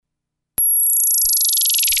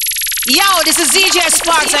Yo, this is DJ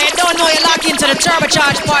Sparks. I don't know you're locked into the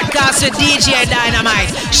Turbocharge podcast with DJ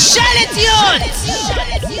Dynamite. Shut it, youth!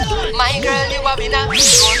 My girl, you a winner.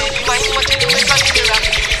 Show me the wine, what you doing from the mirror.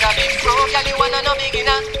 You's a big pro, girl, you wanna no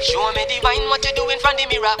beginner. Show me the wine, what you doing from the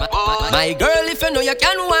mirror. Oh. My girl, if you know you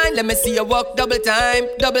can wine, let me see you walk double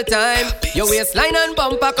time, double time. Your waistline and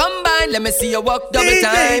bumper combine, let me see you walk double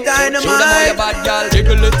time. Show them all your bad girl.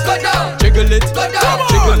 Jiggle it, go down, jiggle it, go down,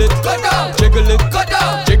 jiggle it, go down, jiggle it, go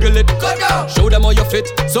down, jiggle it, go down. Show them how you fit,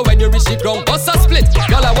 so when you reach the ground, bust a split.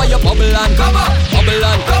 Girl, I want you bubble and come up, bubble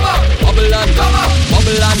and come up, bubble and come up,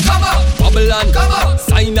 bubble and come up, bubble and come up.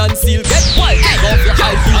 Sign and seal, get wild. Take off your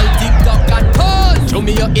high heel, TikTok and pose. Show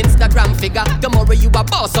me your Instagram figure. Tomorrow you a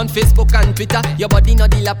boss on Facebook and Twitter. Your body not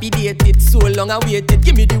dilapidated, so long I waited.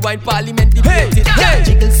 Give me the wine parliament debated. Hey,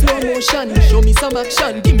 jiggle slow motion, show me some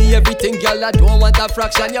action. Give me everything, girl, I don't want a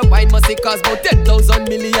fraction. Your wine must cost about 10,000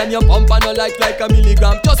 million. Your pump and no like a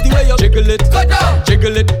milligram. Just the way you jiggle it, go down,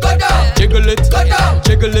 jiggle it, go down, jiggle it, go down,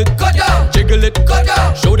 jiggle it, go down, jiggle it, go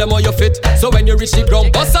down. Show them how you fit, so when you reach the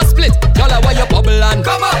ground, bust a split. Girl, I want you bubble and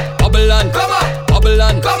come up, bubble and come up, bubble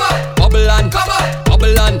and come up, bubble and come up,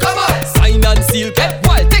 bubble and come up. Sign and seal, get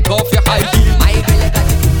wild, take off your high heel. My girl,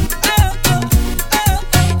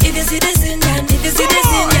 if you see this Indian, if you see this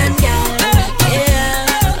Indian girl, yeah.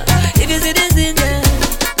 If you see this Indian,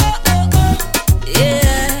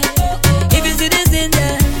 yeah. If you see this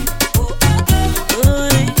Indian,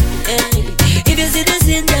 if you see this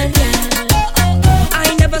Indian girl, I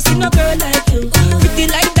ain't never seen a girl like you. Pretty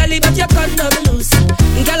like Dolly, but you can't never lose.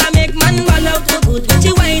 Girl, I make man ball out the good. When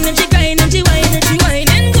she whine and she grind and she whine and she whine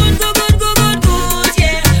and good, good, good, good, good, good,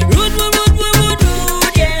 yeah. Rude, rude, rude, rude, rude,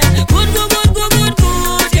 rude, yeah. Good, good, good, good, good,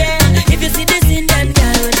 good, yeah. If you see this Indian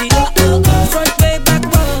girl, when she front way, back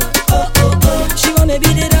way, she wanna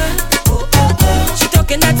beat it up. She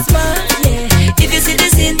talking that smart, yeah. If you see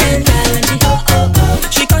this Indian girl,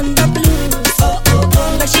 when she conduct loose,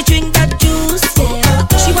 but she drink that juice, yeah.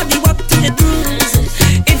 She want me walk to the bruise.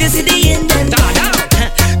 If you see the Indian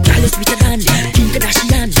girl is sweeter than Kim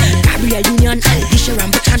Kardashian, Gabrielle Union, Alicia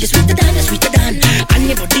Rambutan, sweeter than, and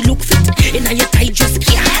your body look fit in your tight dress,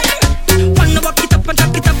 yeah. Wanna walk it up and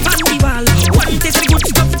tuck it up on the wall. One taste of good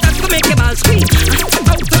stuff that will make your ball scream.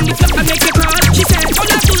 Out on the floor and make you crawl. She said, "Oh,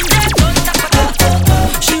 not do that, don't tap it."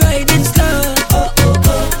 She riding slow,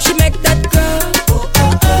 she make that girl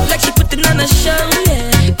like she putting on a show,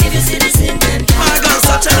 yeah. If you see this in them, my girl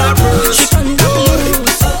such an approach. She come down,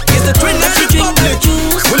 is the twin that she drink that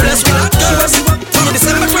juice. She was on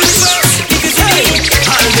December 21st.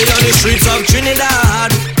 I'll be on the streets of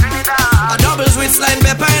Trinidad. A double sweet slime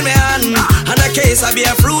pepper in my hand, and a case of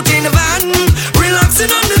beer fruit in the van.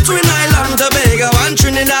 Relaxing on the Twin Island, Tobago and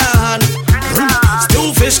Trinidad.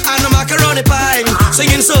 Stew fish and a macaroni pie,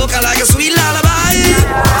 singing soca like a sweet lullaby.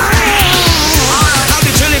 I'll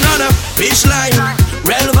be chilling on a beach line,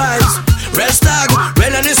 real vibes, real stag,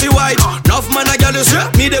 real and see white. Enough man I got this,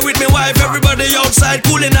 me there with me wife. Everybody outside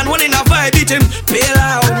cooling and one in a vibe, eating pale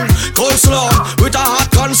out, cold slaw with a hot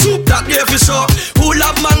corn soup that day for sure. Who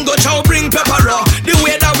love mango chow bring pepper raw. The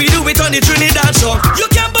way that we do it on the Trinidad show. You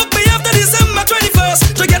can book me after December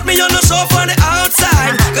 21st to get me on the sofa on the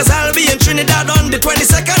outside, cause I'll be in Trinidad on the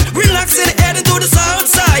 22nd, relaxing heading to the south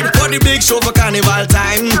side for the big show for carnival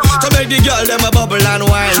time, to make the girl them a bubble and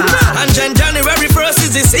wine. And January 1st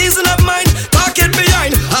is the season of mine. Talking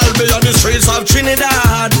behind, I'll be on the streets of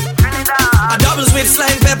Trinidad. A double sweet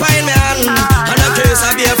slime pepper in my hand, and a case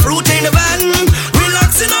of beer fruit in the van.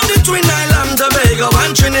 Relaxing on the Twin Island, Tobago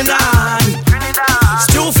and Trinidad.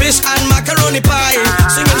 Stew fish and macaroni pie,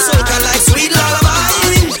 singing soca like sweet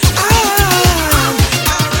lullaby.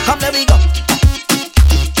 Come there we go,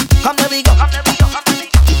 come there we go.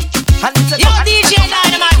 Yo, DJ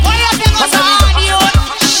Dynamite, what up, you guys on you?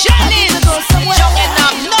 Shining, jumping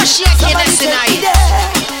up, no shakiness tonight.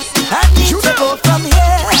 I need to go from here,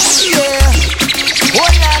 yeah.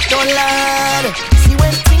 Oh Lord, see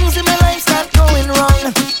when things in my life start going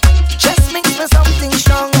wrong, just mix me something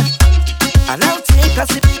strong, and I'll take a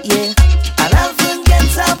sip, yeah, and I'll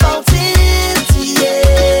forget about it,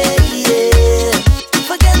 yeah, yeah.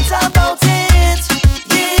 Forget about it,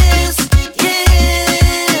 yes,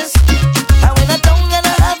 yes. And when I'm down and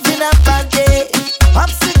I'm having a bad day,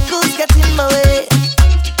 obstacles get in my way,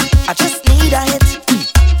 I just need a hit,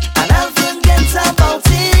 and I'll forget about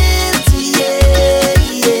it, yeah,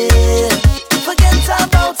 yeah. Forget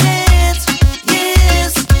about it,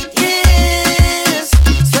 yes, yes.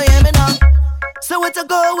 So hear me now. So where to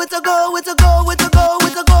go, where to go, where to go, where to go,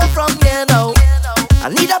 where to go from here now? I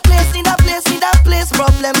need a place, need a place, need a place.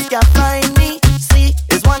 Problems can't find me. See,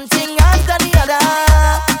 it's one thing after the other.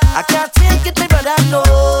 I can't take it, my brother, no.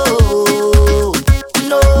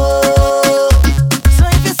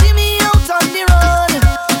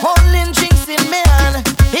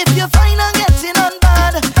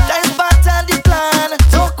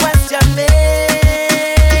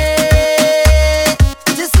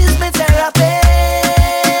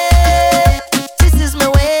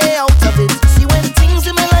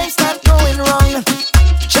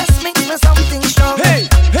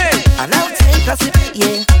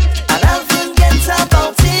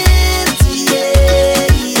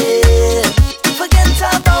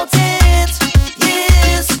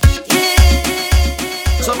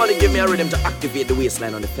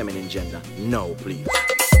 baseline on the feminine gender. No, please.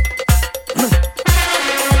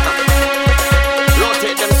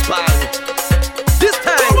 Rotate them spine. This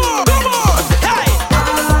time. Come on. Hey.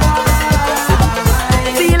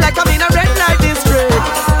 Feel like I'm in a red light district.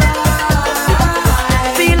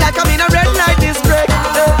 Feel like I'm in a red light district.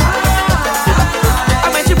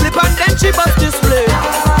 And when she flip and then she bust display.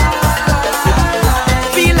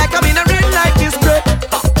 Feel like I'm in a red light district.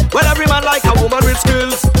 Well, every man like a woman with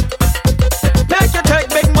skills. Make you take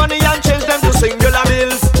big money and change them to singular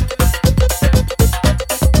bills.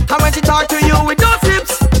 And when she talk to you with no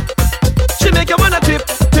tips, she make you wanna tip,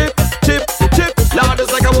 tip, tip, tip. Lord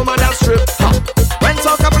is like a woman that strip. When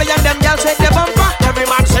some couple and them girls shake their bumper, every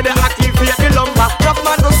man say they activate the lumber. Rough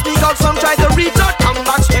man go speak out, some try to reach out, come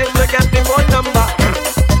backstage to get the phone number.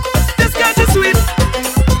 This girl is sweet,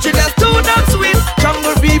 she just too damn sweet.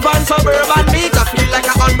 Jungle fever and suburban meat, I feel like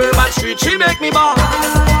I'm on Bourbon Street. She make me ball.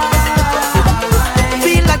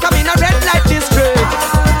 Feel like I'm in a red light district.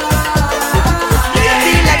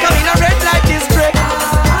 Feel like I'm in a red light district.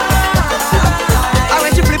 And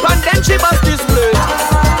when she flip and then she bust this split.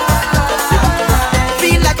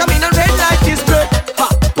 Feel like I'm in a red light district.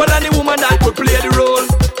 But any woman that could play the role,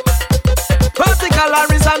 vertical,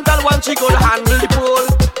 horizontal, one she could handle the pole.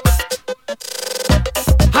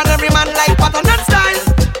 And every man like pattern and style.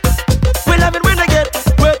 We love it when they get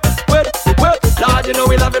wet, wet, wet. Lord, you know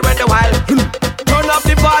we love it when they wild. Turn up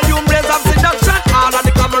the volume, raise up seduction. All of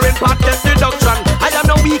the covering part, test deduction. I am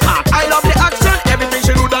no weak heart, I love the action. Everything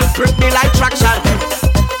she do done grip me like traction.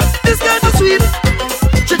 This girl is sweet,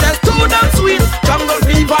 she just too damn sweet. Jungle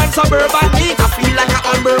fever and suburban meat, I feel like I'm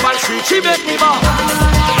on Bourbon Street. She make me ball.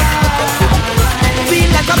 Feel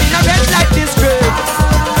like I'm in a red light district.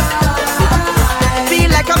 Feel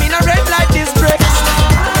like I'm in a red light district.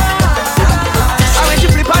 And when she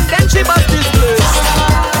flip and then she bust this place.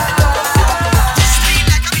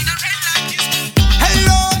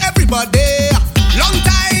 Hello everybody, long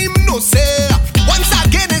time no say. Once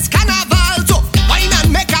again it's carnival, so wine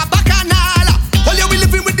and make a bacchanal. All you be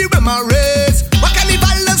living with the memories. What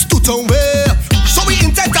carnival is to away. So we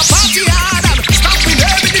intend to party hard and stop with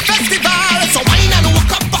them in the festival. So wine and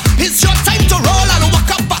walk up, it's your time to roll and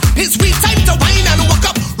walk up. It's we time to wine and walk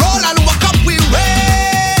up, roll and walk up. We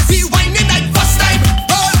race, we whining like first time,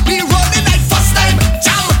 roll, we rolling like first time,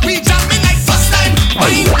 jam, we jamming like first time,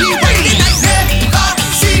 wine, we whining like never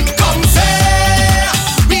see come say.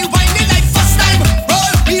 We whining like first time,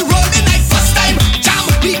 roll, we rolling like first time, jam,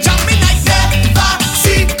 we jamming like never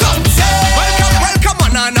see come say. Welcome, welcome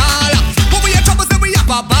one and all. When we have troubles, then we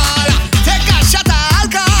have a ball. Take a shot of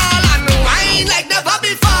alcohol and wine like never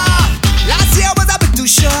before. Last year was a bit too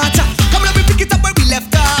short. Come let me pick it up where we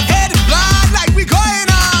left off. Head blood like we going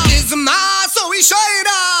up. It's mass, so we show it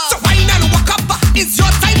off. So wine and walk up. It's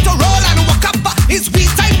your time to roll and walk up. It's we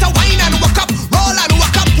time to wine and walk up. Roll and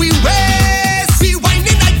walk up. We race. We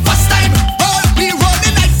whining like first time. Roll. We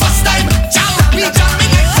rolling like first time. Jam. We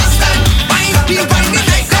jamming like first time. Wine. We whining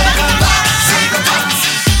like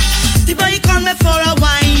The boy call me for a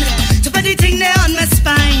wine. To put the thing there on my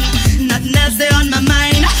spine. Nothing else there on my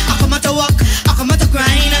mind. I come out to walk, I come out to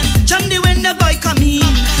grind. Jump the when the boy come in.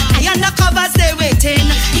 I undercover stay waiting.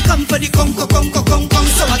 He come for the conco, conco, conco.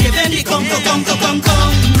 So I give him the conco, conco, conco.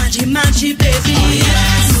 Magi, magi, baby.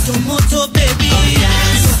 Moto, moto, baby.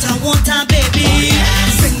 Water, water, baby.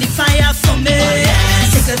 Bring the fire for me.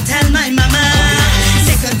 Take a tell my mama.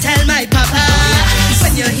 Take a tell my papa.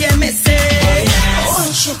 When you hear me say,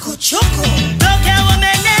 oh, choco, choco. Don't care what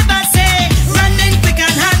my neighbor say. Running quick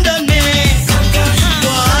and handle me.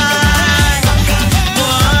 Boy,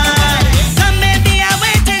 boy. Come baby, I'm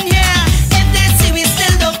waiting here. If they see we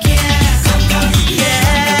still don't care. Yeah,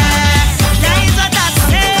 that is what I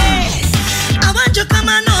say. I want you come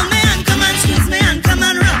and hold me and come and squeeze me and come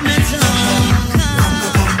and rub me down.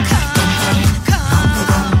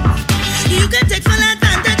 Come. You can take full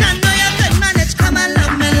advantage and know you could manage. Come and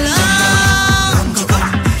love me long.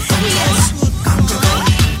 Yes.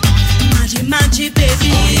 Magi, magi,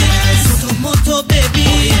 baby. Moto, moto,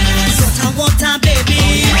 baby. Water, water, baby.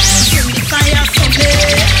 Bring the fire for me.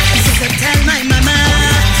 Take a tell my mama.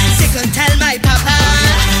 Take a tell my papa.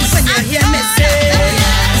 When you hear me say,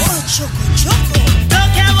 oh, choco, choco. Don't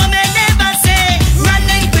care what my neighbor say.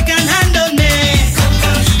 Running quick and handle me.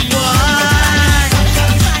 Boy,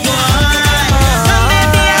 boy. Come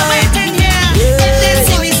baby, I'm waiting here. If they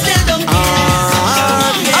see we still don't care.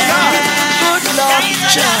 Good Lord,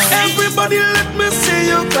 everybody let me see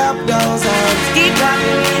you clap those hands. Keep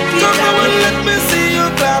rocking, keep Come on, rocking. let me see you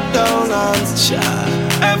clap those hands.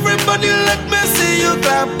 Everybody let me see you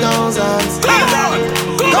clap those hands.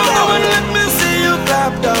 Come on, let me see you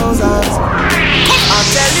clap those hands.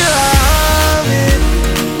 have it.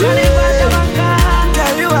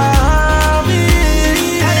 Tell you I have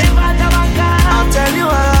it. I'll tell you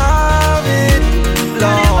I have it.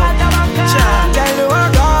 Lord, tell you I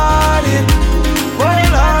got it. Oh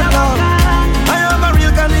Lord, Lord, I am a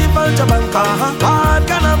real carnival Jabanka. Hard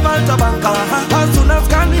carnival Jabanka. As soon as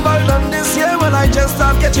carnival done this year, well I just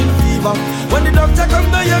start catching fever. When the doctor come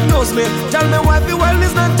diagnose me, tell me why the world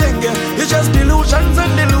is not thinking. It's just delusions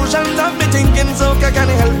and delusions. I've been thinking, so can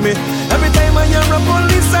you help me? Every time I hear a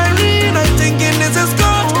police siren, I'm thinking this is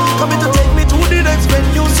God coming to take me to the next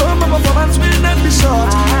venue, so my performance will not be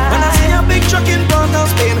short. When I see a big truck in Port of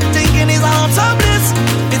Spain, thinking it's a heart of bliss.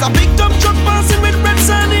 It's a big dump truck passing with red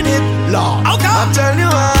sand in it. Lord, okay. I'll tell you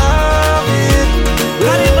I have it.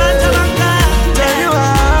 Tell you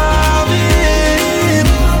I have it.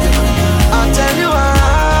 I'll tell you I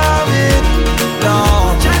have it.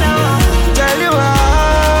 Lord, tell you I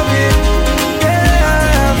have it.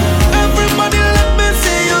 Yeah. Everybody let me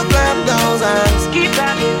see you clap those hands. Keep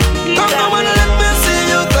that. Come on, let me see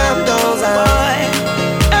you clap those hands.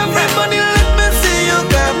 Everybody let me see you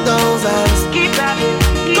clap those hands. Keep that.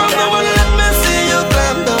 Come on, let me see you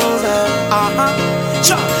clap those hands.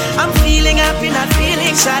 Sure. I'm feeling happy, not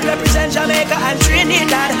feeling sad. Represent Jamaica and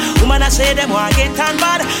Trinidad. Woman, I say them want get on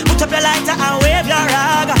bad. Put up your lighter and wave your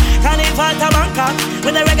rag. Carnival to Bangkok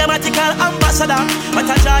with the reggae-matical ambassador. What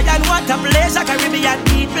a joy and what a pleasure. Caribbean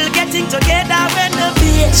people getting together when the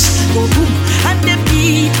bass go boom and the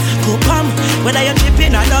beat go bam. Whether you're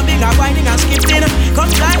tripping or loving or whining or skipping,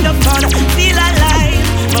 come kind of fun, feel alive.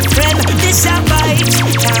 My friend, this your vibes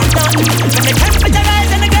can't done. When the temperature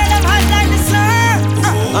rise and the girl I'm hot like the sun.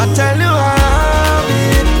 I tell you I have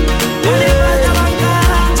it. Yeah.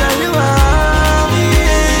 Tell you I have it.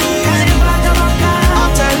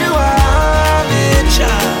 I'll tell you I have it.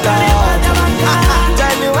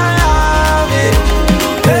 Tell you I have it.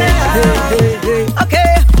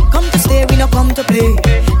 Okay, come to stay, we no come to play.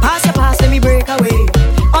 Pass your pass, let me break away.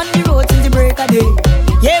 On the road till the break of day.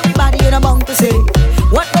 Yeah, everybody in a bound to say.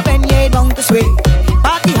 What the ben, yeah, bound to sway.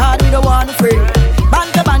 Party hard, we don't want to fray.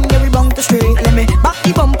 Band to band, yeah, we bound to stray. Let me back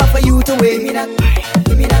the bumper for you to wait. Give me that pie,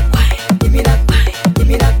 give me that pie, give me that pie, give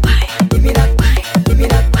me that pie, give me that pie, give me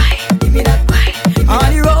that pie, give me that pie.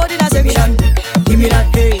 On the road in a section, give me that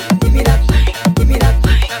hey, give me that pie, give me that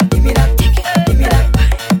pie, give me that ticket, give me that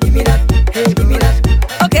pie, give me that hey, give me that.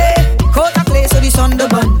 Okay, coat a place so the sun the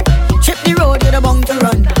bun. Trip the road, you're the bound to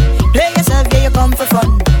run. Play yourself, yeah, you come for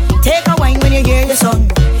fun. Take a wine when you hear your song.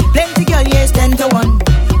 Plenty girl, yes, 10 to 1.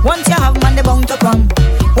 Once you have man, they bound to come.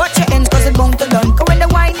 Watch your ends, cause it bound to done. Cause when the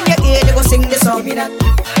wine in your ear, they go sing the song. Give me that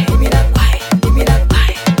pie, give me that pie, give me that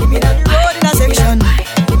pie, give me that pie. Road in a section.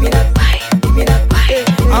 Give me that pie, give me that pie.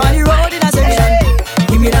 On the road in a section.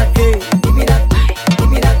 Give me that hey, give me that pie, give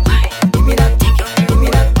me that pie, give me that ticket, give me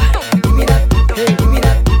that pie, give me that hey, give me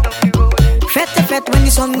that. Fete to fete when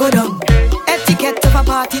the sun go down. Etiquette of a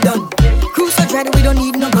party done. Cruise so dread, we don't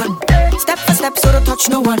need no gun. Step for step so don't touch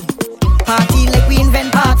no one. Party like we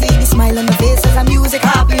invent party. The smile on the face as a music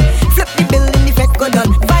happy. Flip the bill in the fete go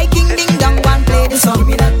done. Viking ding dong one play the song. Give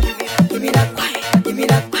me that, give me that pie, give me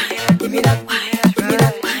that pie, give me that pie, give me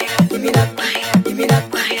that pie, give me that pie, give me that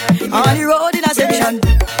pie. On the road in a section.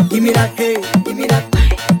 Give me that hey, give me that pie,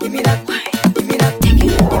 give me that pie, give me that ticket, give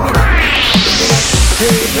me that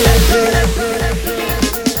hey.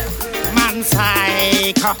 Man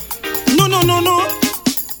psycho. No, no, no, no.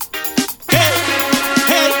 Hey,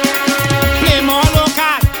 hey. Play more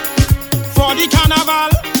local for the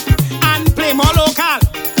carnival and play more local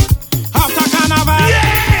after carnival. Yeah!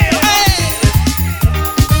 Hey.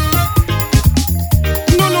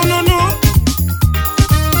 No, no, no, no.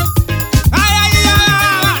 Ay, ay, ay,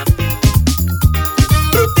 ay.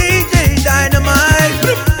 DJ Dynamite.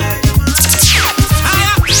 Ay,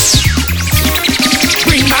 ay.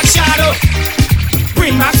 Bring back Shadow.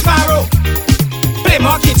 Bring back Sparrow. Play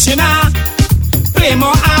more Kitchener. Play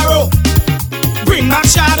more Arrow. Bring back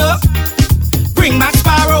Shadow. Bring back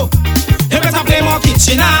Sparrow. You better play more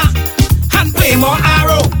Kitchener and play more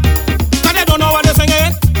Arrow. So they don't know what they're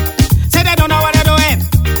singing. Say they don't know what they're doing.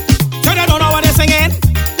 So they don't know what they're singing.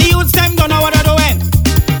 The youths them don't know what they're doing.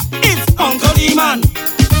 It's Uncle D-Man,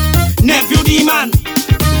 Nephew D-Man,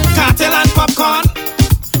 Cartel and Popcorn.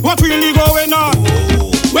 What really going on?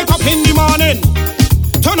 Wake up in the morning.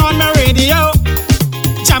 Turn on my radio.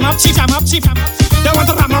 Jam up, chip, jam up, chip. They want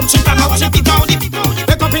to ram up, chip, it out.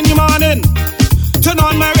 Wake up in the morning. Turn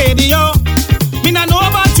on my radio. Me not know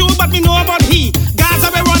about you, but me know about he. Guys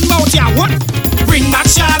have a run mouth, yeah, what? Bring back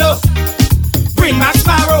Shadow. Bring back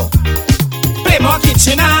Sparrow. Play more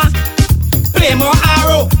Kitchener. Play more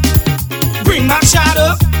Arrow. Bring back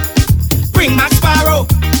Shadow. Bring back Sparrow.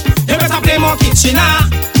 more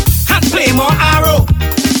Kitchener and play more Arrow.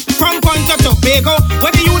 From Point to Tobago,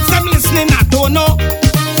 where the youths them listening, I don't know.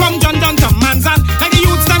 From John John to Manzan, like the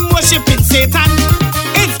youths them worshiping Satan.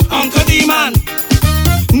 It's Uncle D-Man,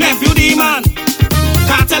 Nephew D-Man,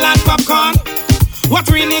 Cartel and Popcorn. What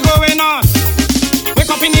really going on?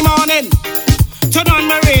 Wake up in the morning, turn on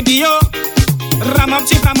my radio. Ram up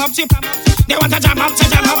chip, ram up chip. They want to jam out,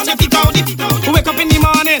 dip it out. Wake up in the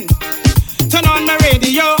morning, turn on my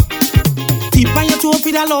radio. Keep on your toe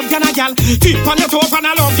with a love yana gal. Keep on your toe and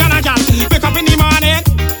I love yana gal. Wake up in the morning,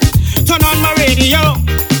 turn on my radio.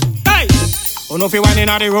 Hey, oh no, if you whining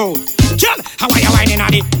on the road, girl, how are you whining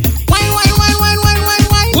on it? Wine.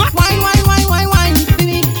 What? Wine.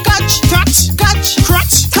 Touch.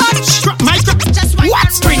 My Just wine.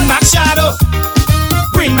 what? Bring back Shadow,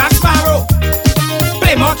 bring back Sparrow.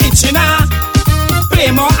 Play more Kitchener,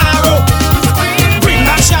 play more Arrow. Bring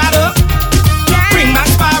back Shadow, bring back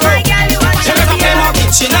Sparrow. Play more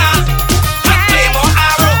Kitchener, play more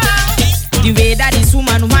Arrow. The way that this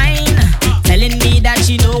woman whine, telling me that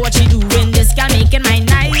she know what she doing. This can make it my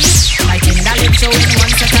night. I think that it showing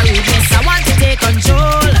one set of rudeness. I want to take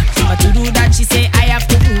control, but to do that she say I have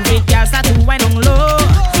to prove it. Girl start to whine on low,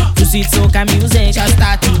 to sweet soca music. Just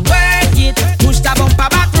start to work it, push the bumper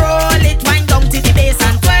back, roll it, wind down to the bass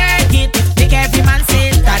and twerk it. Make every man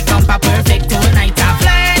say that bumper perfect all night. I'm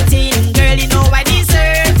flirting, girl you know I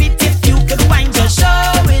deserve it. If you could whine just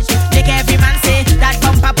show it. Make every man say that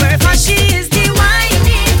bumper perfect. She is the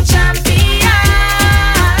whining champion.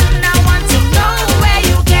 I want to know where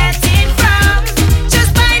you get it from.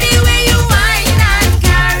 Just by the way you whine and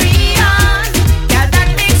carry on. Girl, that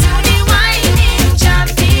makes you the whining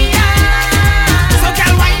champion. So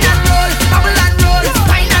girl, whine and roll, bubble and roll,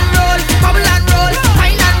 whine and roll, bubble and roll,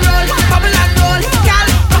 whine and roll, bubble and roll. Girl,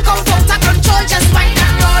 rock out of control, just whine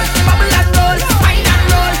and roll, bubble and roll, whine and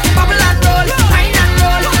roll, bubble and roll, whine and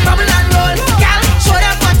roll, bubble and roll. Girl, show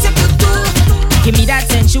them what you could do. Give me that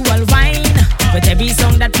sensual wine. With every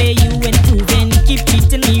song that play you improving. Keep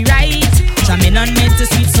treating me right. Jamming on me to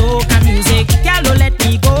sweet soca music. Girl, don't let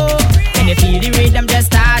me go. When you feel the rhythm, just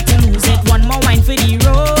start to lose it. One more wine for the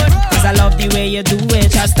road. Cause I love the way you do it.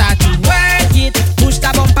 Just start to work it. Push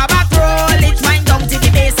the bumper back, roll it. Wind down to the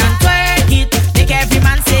bass and twerk it. Make every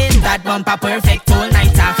man say that bumper perfect all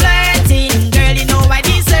night. I'm flirting. Girl, you know I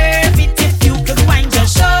deserve it. If you could wine,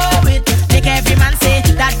 just show it. Make every man say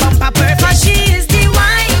that bumper perfect. She is the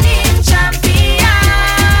whining champion.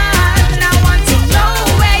 I want to know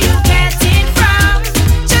where you get it from.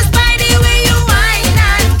 Just by the way you whine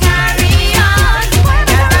and carry on.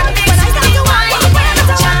 Girl, that makes you the whining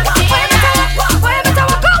champion. Boy, better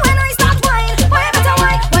walk on when I start whine. Boy, better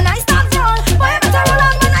whine when I start roll. Boy, better roll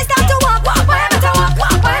on when I start to walk. Boy, better walk.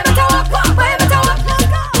 Boy, better walk. Boy, better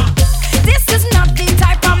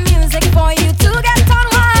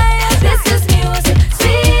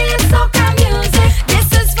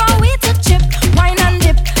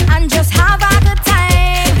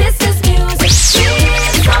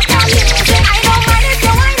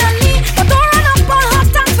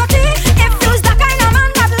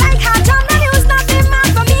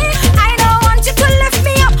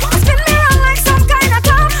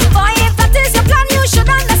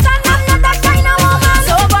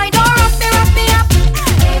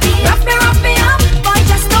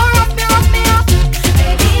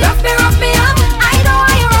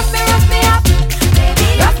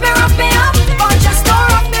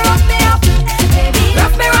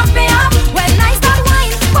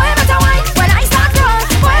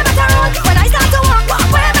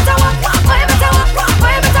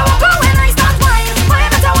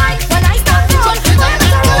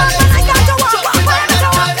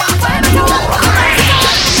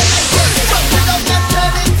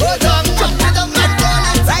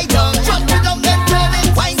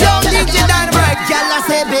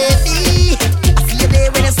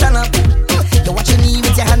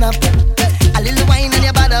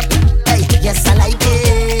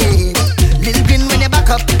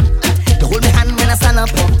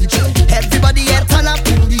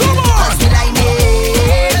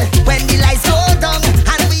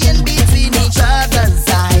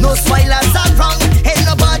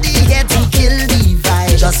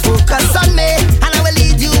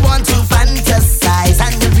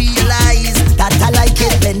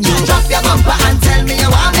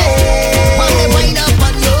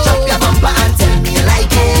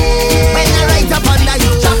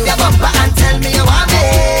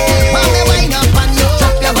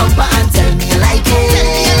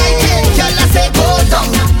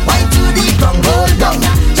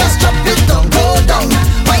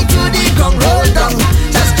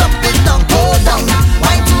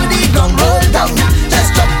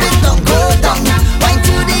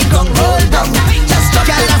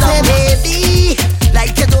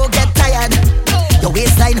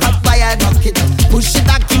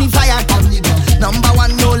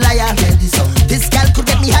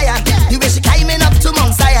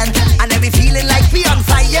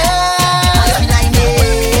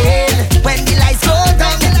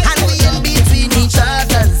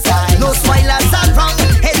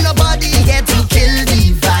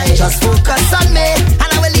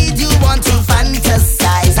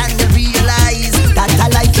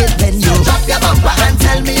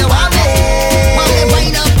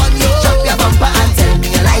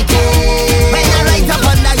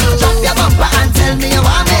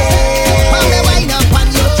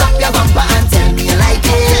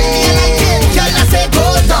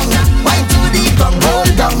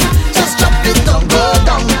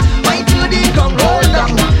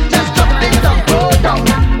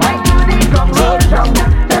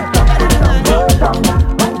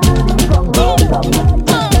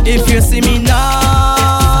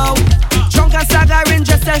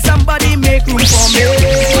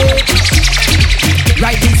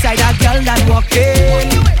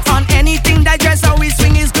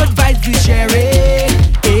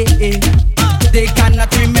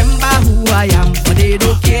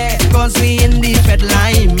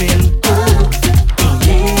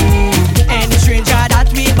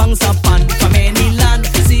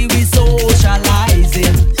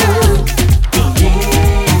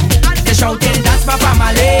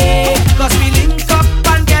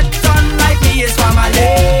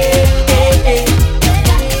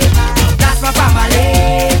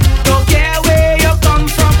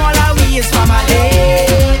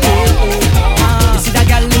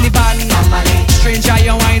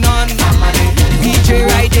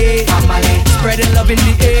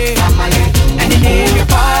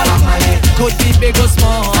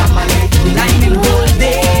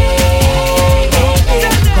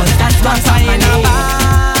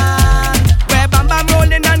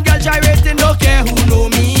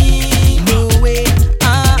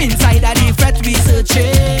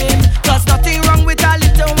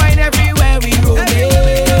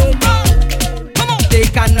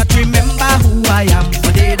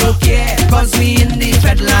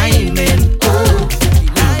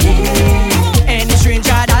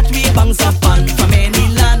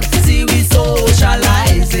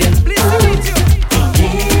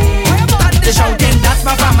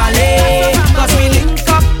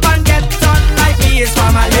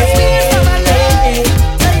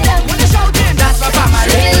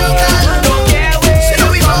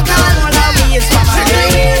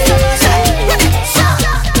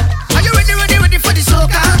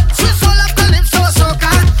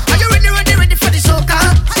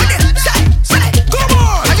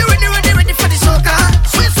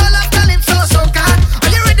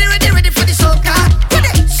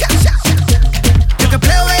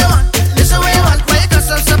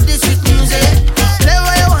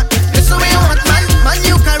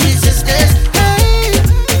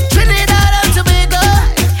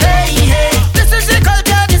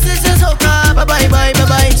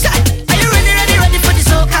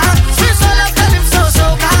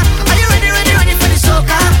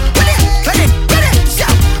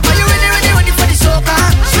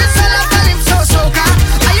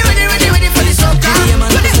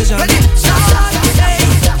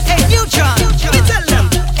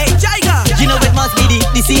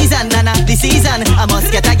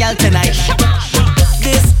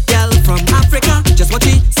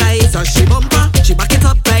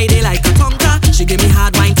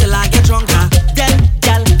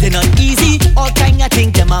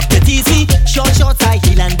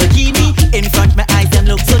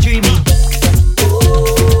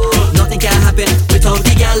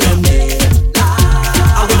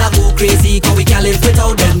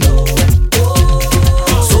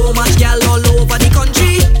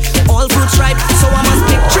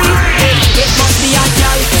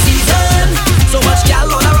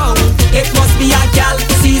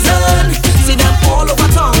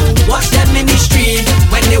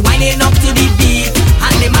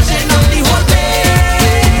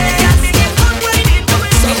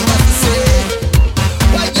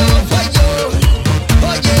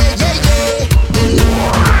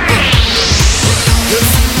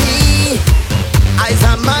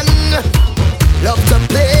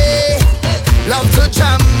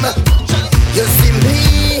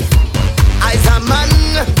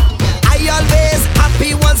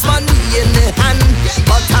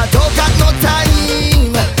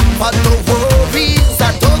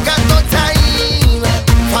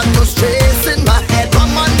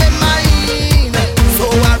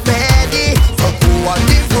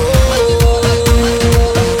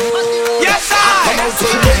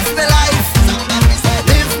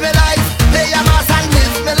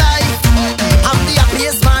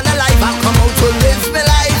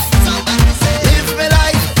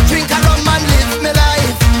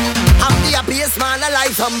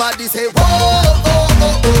Somebody say, whoa, oh,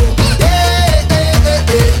 oh, oh. Yeah, yeah, yeah,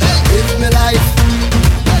 yeah. Live me life.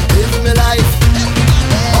 Live me life.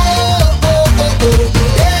 Oh, oh, oh, oh.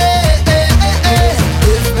 Yeah, yeah, yeah, yeah.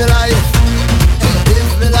 Live me life.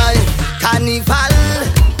 Live me life. Carnival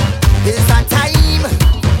is a time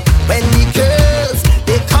when the girls,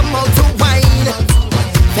 they come out to wine.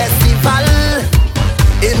 Festival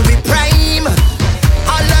in the prime.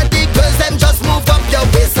 All of the girls, them just move up your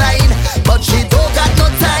waistline. But she don't got no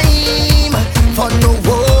time for no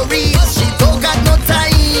worries. She don't got no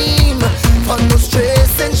time for no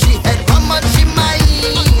stress. And she had how much she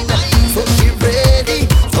mind. So she ready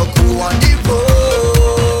to go on the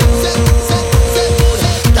road.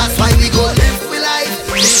 That's why we go live we life.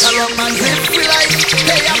 Think around and live we life.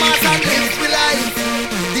 Play a mass and live we life.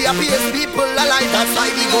 The happiest people alive. That's why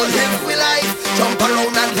we go live we life. Jump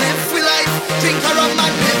around and live we life. Drink around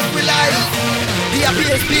and live we life. The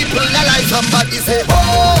happiest people alive. Somebody say, oh,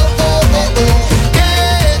 oh, oh, oh.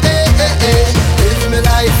 Yeah, yeah, yeah, yeah. Live me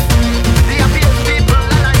life. The happiest people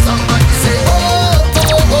alive. Somebody say, oh,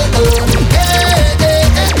 oh, oh, oh. Yeah,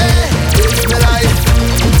 yeah, yeah, yeah. Live me life.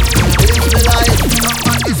 Live me life.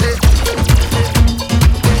 Somebody say,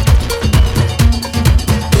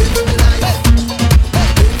 live me life.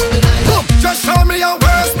 Live me life. Just show me your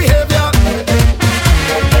worst behavior.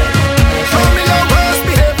 Show me your worst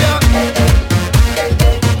behavior.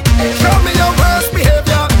 Show me your worst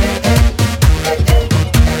behavior.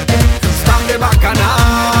 Stop the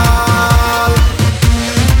bacchanal.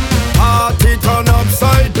 Party turn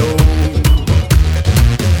upside down.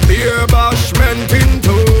 Beer bashment in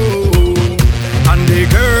tow. And the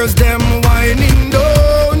girls them whining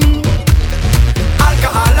down.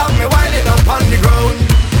 Alcohol have me whining up on the ground.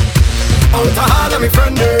 Out of all of me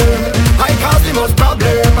friend them, I cause the most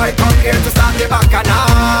problem. I come here to start the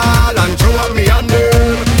bacchanal and throw up me on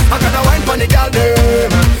them. I gotta wine for the girl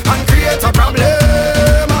them and create a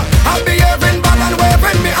problem. I'm behaving bad and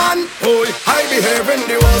waving me on. Oh, I behaving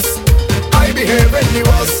the worst. I behaving the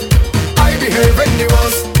worst. I behaving the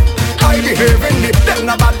worst. I behaving the. Them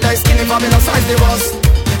not bad like skinny for me no size the worst.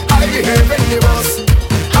 I behaving the worst.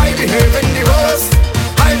 I behaving the worst.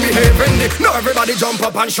 I behaving the. Now everybody jump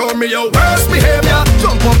up and show me your worst behavior.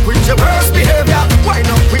 Jump up with your worst behavior. Wind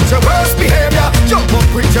up with your worst behavior. Jump up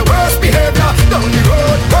with your worst behavior. Down the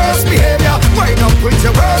road, worst behavior. Wind up with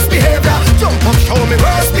your worst behavior. Jump up, show me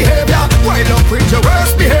worst behavior. Wind up with your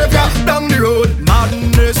worst behavior. Down the road,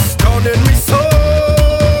 madness down in me soul.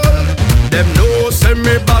 Them know send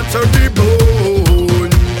me batter the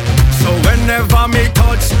bone. So whenever me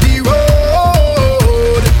touch the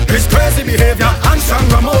road, it's crazy behavior and strong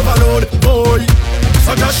overload, boy.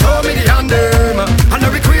 So just show me the hand them, and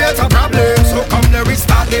then we create a problem. So come there we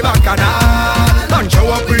start the bacchanal and show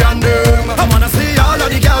up we hand them. I wanna see all of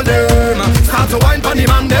the girl them start to wine pon the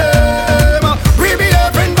man them. We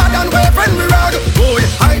behaving bad and waving we rag, boy.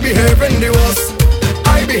 I behaving the worst.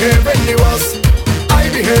 I behaving the worst. I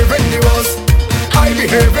behaving the worst. I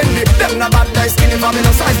behaving the. Them not bad like skinny for me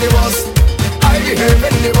no size the worst. I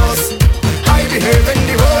behaving the worst. I behaving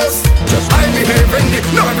the worst. I behaving the.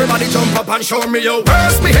 Now everybody jump up and show me your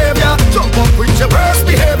worst behavior. Jump up with your worst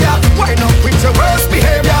behavior. Wind up with your worst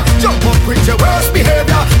behavior. Jump up with your worst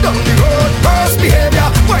behavior. Down the road, worst behavior.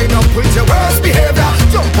 Wind up with your worst behavior.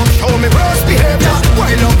 Jump up, show me worst behavior.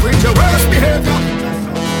 Wind up with your worst behavior.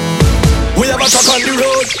 We have a truck on the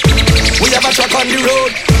road. We have a truck on the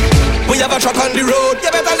road. We have a truck on the road.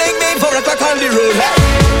 You better link me for a truck on the road.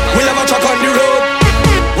 We have a truck on the road.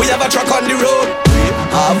 We have a truck on the road.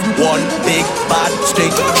 We have one big bad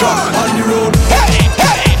straight truck on the road. Hey,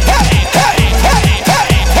 hey, hey, hey, hey, hey,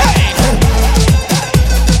 hey.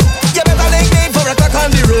 You better link me for a truck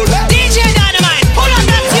on the road. DJ Dynamite, pull on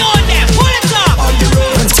that tune there, pull it up. On the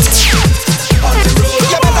road. On the road.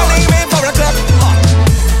 You better link me for a truck.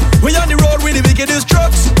 We on the road with the wickedest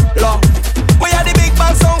trucks. We are the big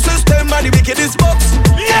band sound system and the wickedest box.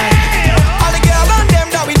 Yeah. All the girls and them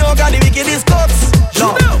that we know got the wickedest cuts.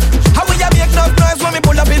 How we a make enough noise when we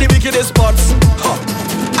pull up in the wickedest spots?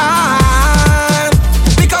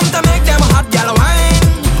 We come to make them hot gal wine.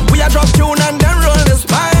 We a drop tune and then roll the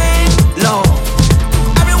spine. No.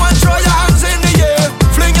 Everyone throw your hands in the air.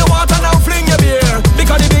 Fling your water now, fling your beer.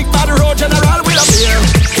 Because the big bad road general will appear.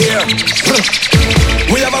 Here.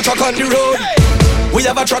 We have a truck on the road. We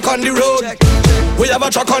have a truck on the road. We have a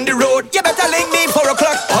truck on the road. You better link me 4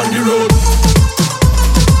 o'clock on the road.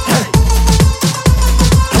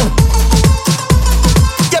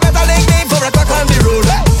 You better link me 4 o'clock on the road.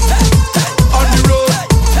 On the road.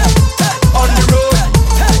 On the road.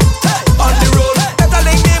 On the road. Better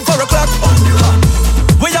link me 4 o'clock on the road.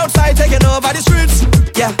 We outside taking over the streets.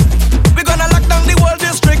 Yeah. We gonna lock down the world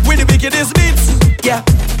this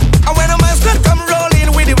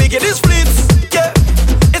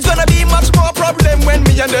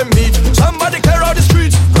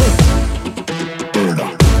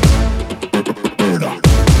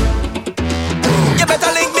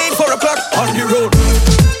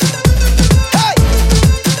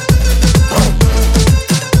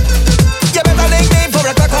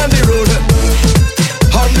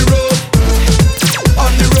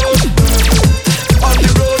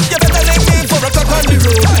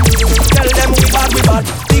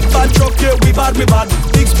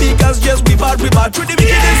bad. To the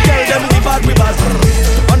wickedest girl, them we bad, we bad.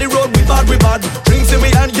 On the road, we bad, we bad. Drinks in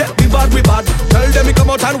me and yeah, we bad, we bad. Tell them we come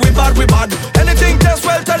out and we bad, we bad. Anything just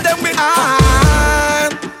well, tell them we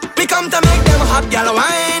we come to make them hot gal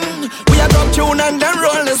wine. We a drop tune and then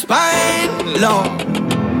roll the spine. Lord,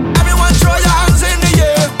 everyone throw your hands in the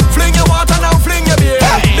air. Fling your water now, fling your beer.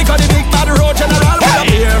 Because the big bad road general we up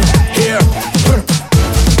here. Here,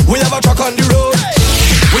 we have a truck on the road.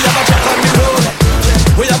 We have a truck on the road.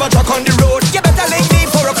 We have a truck on the road. You better link me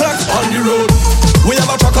 4 o'clock on the road. We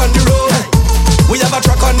have a truck on the road. We have a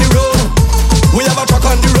truck on the road. We have a truck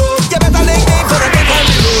on the road. You better link me 4 o'clock on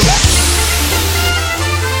the road.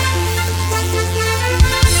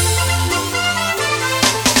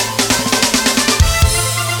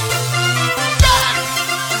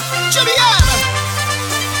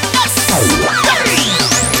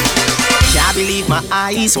 Can't believe my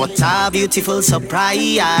eyes, what a beautiful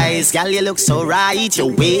surprise. Girl, you look so right,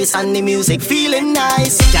 your waist and the music feeling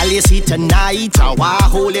nice. Girl, you see tonight, I wanna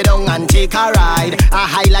hold it down and take a ride. I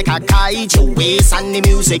high like a kite, your waist and the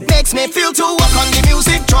music makes me feel to walk on the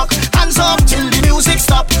music truck. Hands up till the music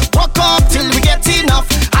stop, walk up till we get enough.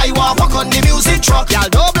 I wanna walk on the music truck. Girl,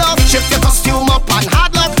 don't bluff, shift your costume up and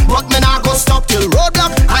hard luck. But me nah go stop till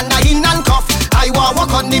roadblock and I in and cuff. I wanna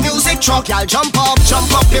walk on the music truck. Y'all jump up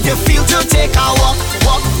if you feel to take a walk,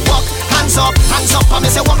 walk, walk. Hands up, and me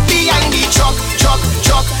say walk behind the truck, truck.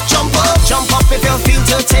 Jump up if you feel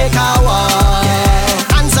to take a walk.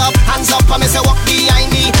 Hands up, and me say walk behind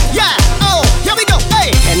the, yeah. Oh, here we go,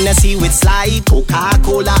 hey. Hennessy with slide,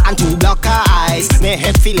 Coca-Cola and 2 blocker eyes. Me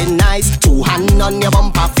head feeling nice, 2 hand on your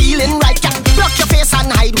bumper feeling right. Yeah, block your face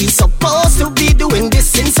and hide. We supposed to be doing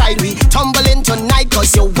this inside. We tumbling tonight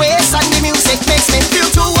cause your waist and the music makes me feel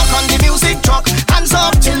to walk on the music truck. Hands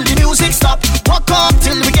up till the music stop, walk up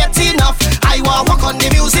till we get enough. I wanna walk on the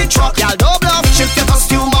music truck. Y'all don't bluff, shift your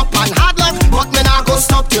costume up and hard luck. But me nah go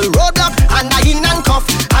stop till roadblock and I in and cuff.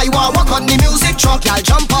 I wanna walk on the music truck. Y'all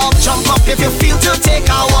jump up if you feel to take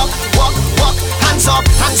a walk, walk, walk. Hands up,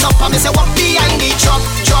 and me say walk behind the truck.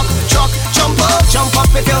 Jump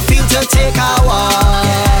up if you feel to take a walk.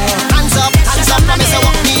 Hands up, and me say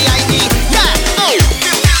walk behind the, yeah. Oh.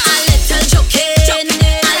 A little joking, a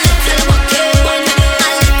little walking, a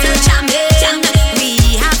little jamming. We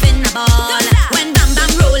having a ball when bam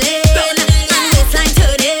bam rolling and waistline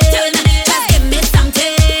turning. Just give me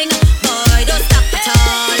something, boy, don't stop at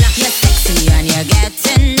all. You're sexy and you're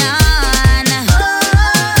getting on.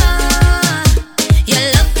 You're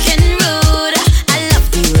looking rude. I love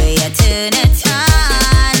the way you turn it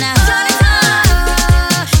on.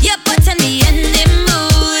 You're putting me in the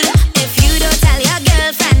mood. If you don't tell your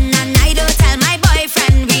girlfriend and I don't tell my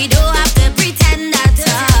boyfriend, we don't have to pretend at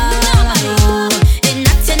all. There's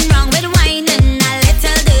nothing wrong with whining, a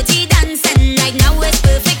little dirty dancing. Right now it's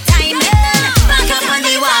perfect timing. Back up on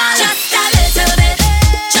the wall. Just a little bit,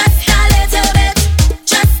 just a little bit,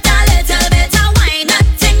 just a little bit of wine.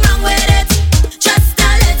 Nothing wrong with it. Just a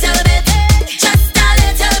little bit, just a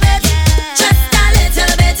little bit, just a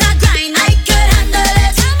little bit of grind. I could handle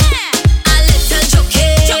it. A little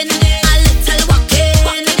joking, a little walking,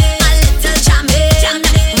 a little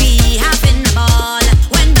jamming. We having a ball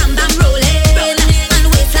when bam bam rolling and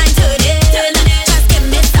waistline turning. Just give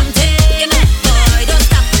me something, boy, don't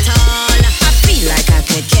stop at all. I feel like I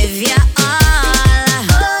could give you all.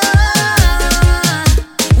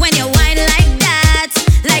 When you whine like that,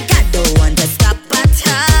 like I don't want to stop at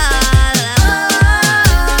all.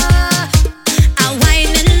 I'm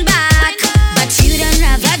whining back, but you don't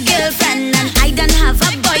have a girlfriend and I don't have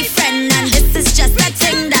a boyfriend, and this is just a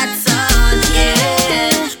thing that's on,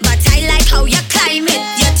 yeah. But I like how you climb it.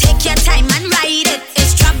 You take your time and ride it.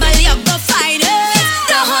 It's trouble, you go find it.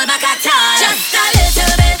 Don't hold back at all. Just a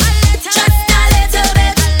little bit, just a little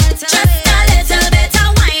bit, just a little bit of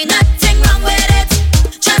wine. Nothing wrong with it.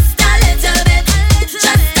 Just a little bit, just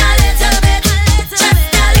a little bit, just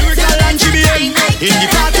a little bit of wine. In the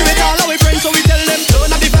party with all our friends, so we tell them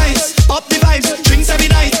turn up the vibes, drinks every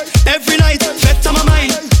night, fed to my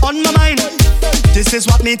mind, on my mind. This is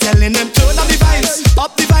what me telling them, turn up the vibes,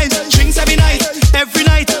 drinks every night,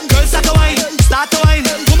 girls start to wine,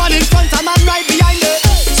 woman in front and man right behind it.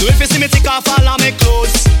 So if you see me take off all of my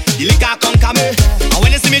clothes, the liquor come me, and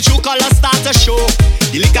when you see me true colors start to show,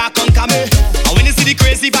 the liquor come me, and when you see the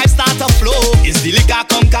crazy vibes start to flow, it's the liquor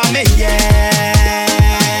come me, yeah.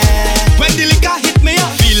 When the liquor hit me,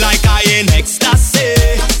 I feel like I in ecstasy.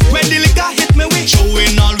 When the liquor hit me, we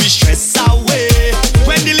throwing all we stress away.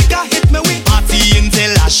 When the liquor hit me, we party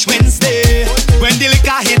until Ash Wednesday. When the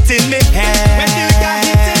liquor hit in me head,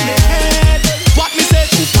 what me say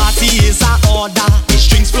to party is a order. The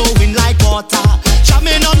strings flowing like water.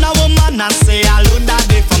 Jamming on a woman and say hello.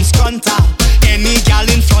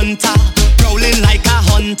 prowling like a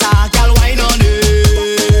hunter. Girl, wine on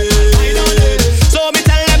it. So me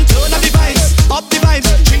tell them turn up the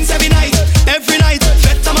vibes, drinks every night,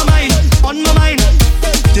 fed on my mind, on my mind.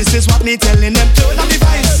 This is what me telling them, turn up the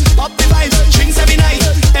vibes, drinks every night,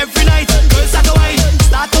 girls start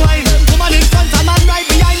to wine, woman in front, a man right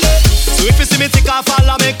behind me. So if you see me take off all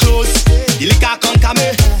of me clothes, the liquor conquer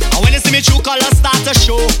me. And when you see me true colors start to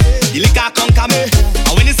show, the liquor conquer me.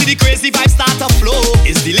 And when you see the crazy vibes start to flow,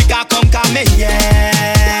 it's the liquor conquer me,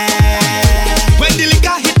 yeah. When the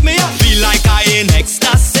liquor hit me, I feel like I in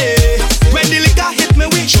ecstasy. When the liquor hit me,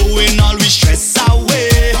 we showing all we stress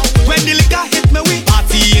away. When the liquor hit me, we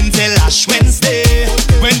party until Ash Wednesday.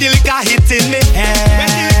 When the liquor hit in me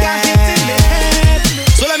head,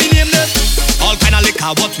 so let me name them. All kind of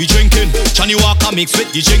liquor what we drinking. Johnny Walker mixed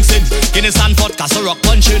with the jinxing. Guinness and vodka so rock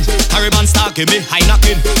punching. Caribbean Star give me high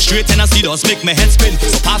knocking. Straight Tennessee does make my head spin.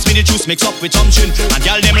 So pass me the juice mix up with chum chin. And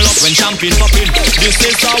y'all them love when champagne popping. This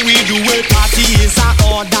is how we do it. Party is our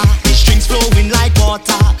order. The strings flowing like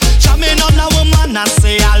water. Jamming on a woman I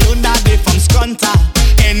say I learned that day from Scrunta.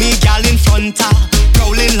 Any gal in front her,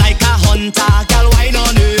 prowling like a hunter. Gal wine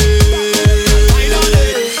on it.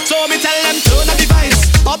 So me tell them turn up the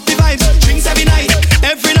vibes, drinks every night,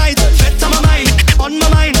 fed on my mind, on my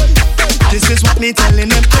mind. This is what me telling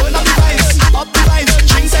them, turn up the vibes,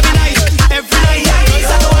 drinks every night, girls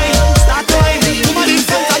start to wine, woman in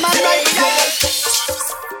front of man right behind.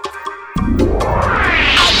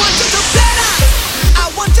 I want you to play that. I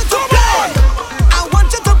want you to play. I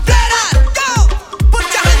want you to play that. Go. Put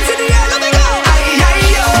your hands in the air, let me go.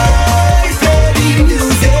 Play the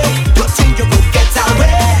music. You think you could get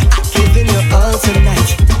away? I'm giving you all tonight.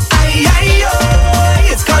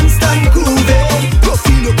 It's constant grooving. You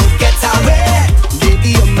feel you could get away. Give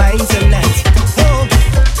your mind tonight. Oh,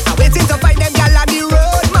 I'm waiting to find them gal on the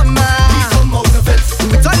road, mama. We come out of it.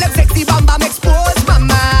 With all them sexy bam bam exposed,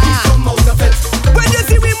 mama. We come out of it. When you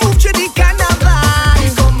see we move to the carnival, we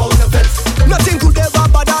come out of it. Nothing could ever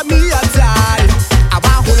bother me at all. I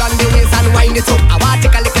want hold on the waist and wind it up. I want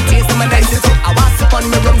take a little taste and nice it up. I want sip on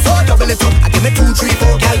me rum so double it up. I give me 2, 3,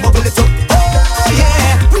 4, gal bubble it up. Oh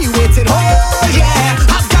yeah, we waiting. Oh yeah,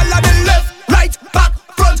 I've gal on the left, right, back,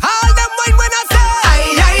 front. All them wine when I say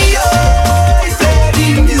play the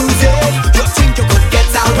music. You think you could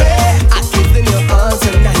get away? I'm giving you all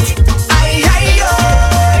tonight.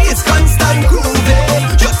 It's constant grooving.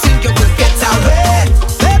 You think you could get away?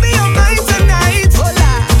 Baby, you're mine tonight.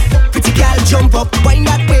 Hola, pretty gal, jump up, wind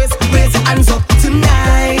that waist, raise your hands up.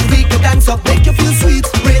 Tonight we could dance up, make you feel sweet,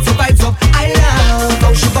 raise your vibes up. I love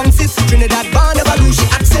how she bounces, Trinidad Born never lose she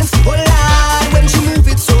accents. Hola, when she move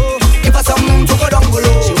it so, give her some room to go down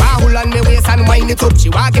below. She want hold on me waist and wind it up. She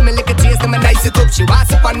want give me lick a taste and me nice it up. She want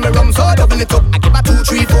sip on me rum so double it up. I give her 2,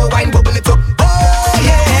 3, 4, wine bubble it up. Oh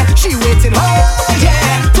yeah, she waiting. Oh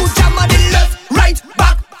yeah, to jam on the left, right,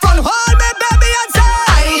 back, front. Hold me baby and say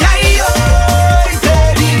play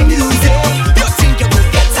the music. You think you could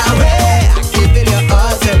get away? I'm giving you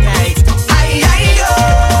all tonight.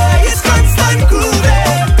 It's constant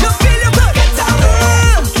grooving. You feel you could get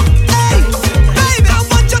away. Hey, baby, I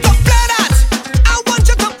want you to play that. I want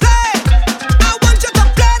you to play. I want you to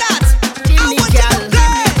play that. I want you to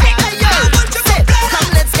play. I want you to play. Come,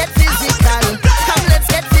 let's get physical. Come, let's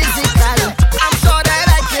get physical. I'm sure that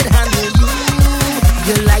I can handle you.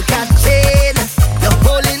 You're like a chain. You're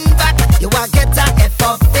pulling back. You are get a F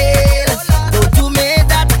or fail. Don't do me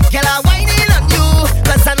that. Girl, I'm whining on you.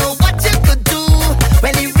 Cause I know what you could do.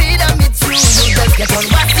 When you read on me through, you just get on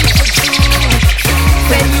what you could do.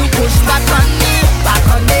 When you push back on me, back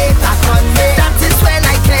on me, back on me. That is when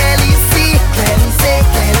I clearly see,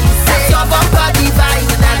 that's your bumper divine.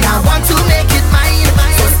 And I want to make it mine.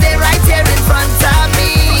 So stay right here in front of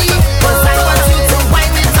me. Cause I want you to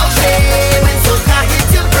wind it out shame. When soca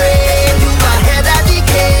hit your brain, you ahead of the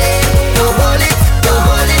game. Don't hold it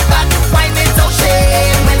back. Wind it out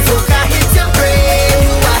shame. When soca hit your brain,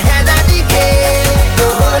 you ahead of the game.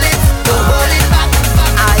 Don't hold it back.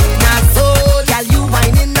 I'm not so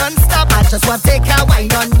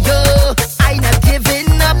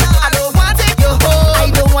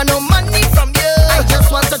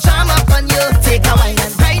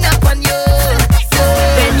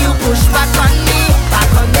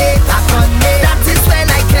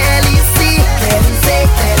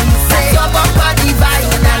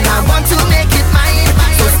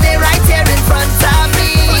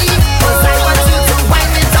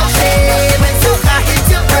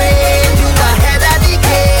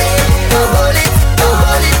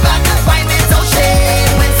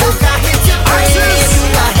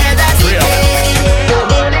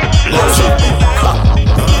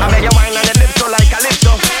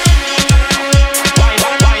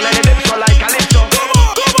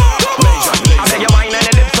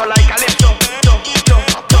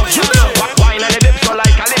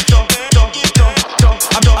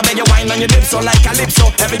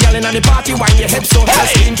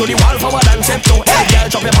to the wall forward and tiptoe. Hey girl,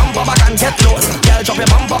 drop your bumper back and get low. Girl, drop your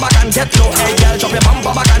bumper back and get low. Hey girl, drop your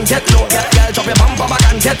bumper back and get low. Girl, drop your bumper back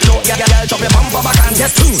and get low. Girl, drop your bumper back and get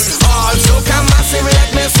low. All soca massive, let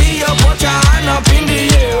me see you put your hand up in the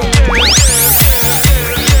air.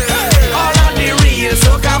 All of the real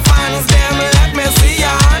soca fans, them let me see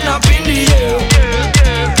your hand up in the air.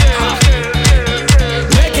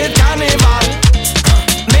 Make it carnival.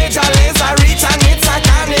 Major laser reach and it's a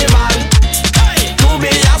carnival.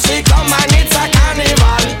 Kobayashi come and it's a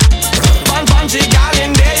carnival. Punchy gal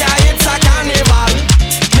in there, it's a carnival.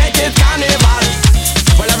 Make it carnival.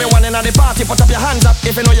 Well, everyone in the party, put up your hands up.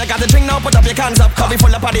 If you know you got the drink now, put up your cans up. Cause we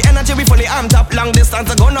full up of the energy, we fully amped up. Long distance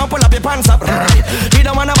to go now, pull up your pants up. We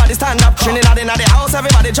don't want nobody stand up. Trinidad in the house,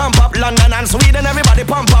 everybody jump up. London and Sweden, everybody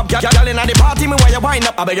pump up. Girl in the party, me where you wind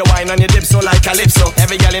up. I beg you wine on your dip so like calypso.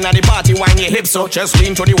 Every girl in the party, wine your hips so. Just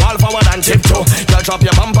lean to the wall forward and tiptoe. Girl, drop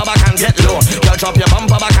your bumper back and get low. Girl, drop your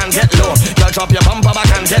bumper back and get low. Girl, drop your bumper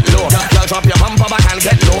back and get low. Girl, drop your bumper back and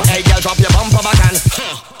get low. Hey, girl, drop your bumper back and.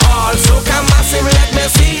 All soca massive, let me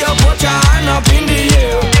see you put your hand up in the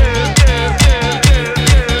air.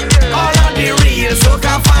 All of the real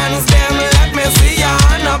soca fans, them let me see your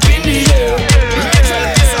hand up in the air.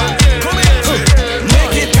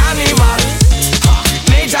 Make it carnival.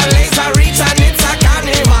 Major laser reach and it's a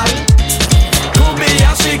carnival.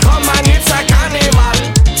 Kobayashi come and it's a carnival.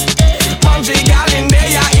 Punchy gal in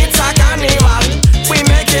there, it's a carnival. We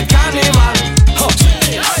make it carnival.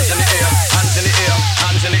 Hands in the air, hands in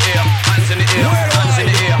the air, hands in the air, hands in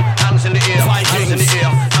the air, hands in the air, hands in the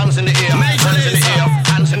air, hands in the air, hands in the air,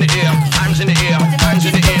 hands in the air, hands in the air, hands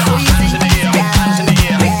in the air, hands in the air, hands in the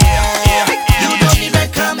air. You don't need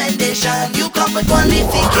recommendation, you come with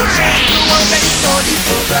qualification. You already know the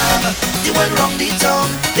program, you went wrong the tongue.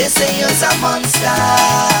 They say you're a monster,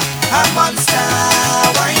 a monster.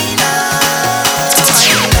 Why not?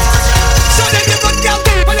 Why not? So then you got girl,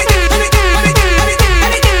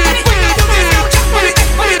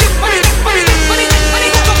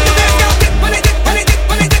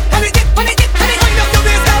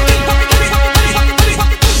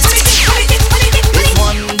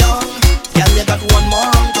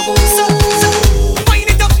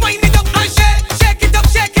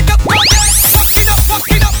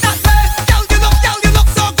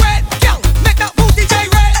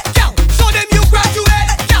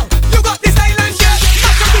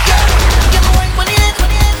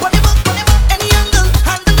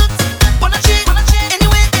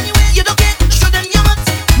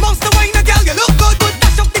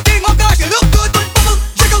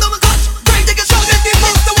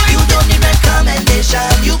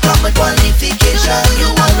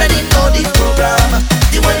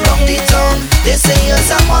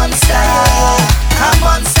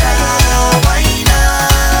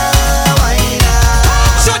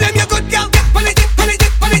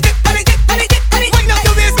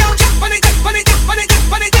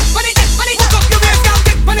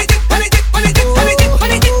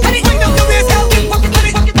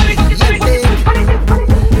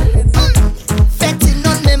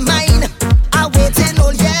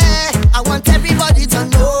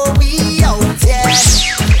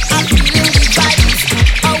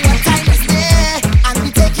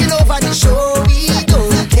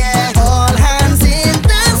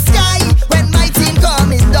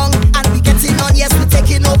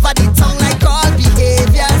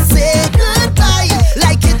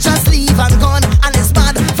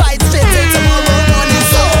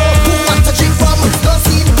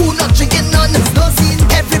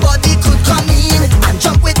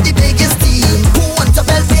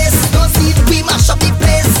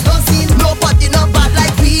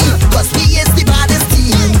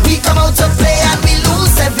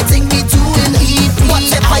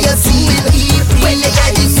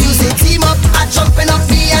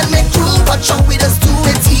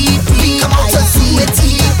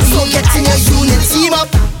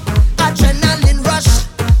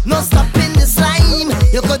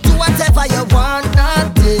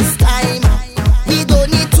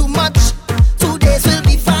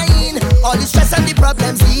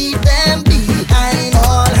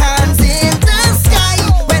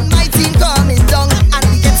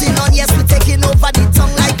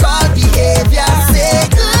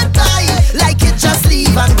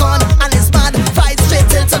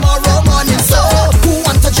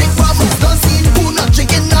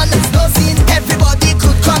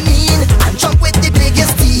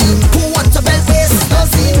 Who want to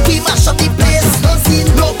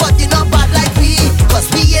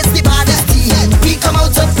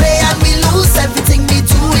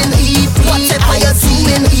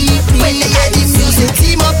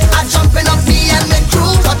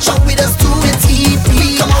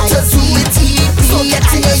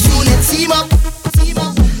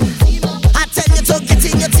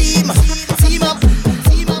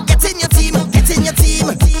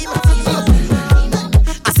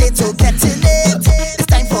you're getting it. It's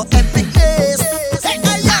time for epicness.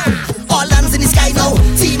 All hands in the sky now.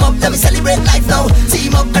 Team up, let me celebrate life now.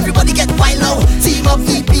 Team up, everybody get wild now. Team up,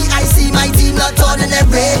 EPIC, my team not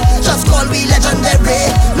ordinary. Just call we legendary.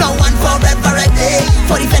 Now and forever a day.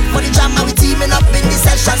 For the vet, for the jam, and we teaming up in the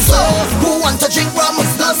session. So, who want to drink rum?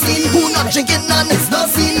 It's no scene. Who not drinking none? It's no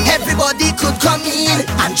scene. Everybody could come in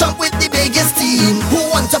and jump with the biggest team. Who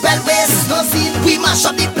want to bell waste? It's no scene. We mash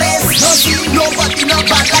up the place. No scene. Nobody not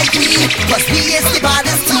bad like we. Cause we is the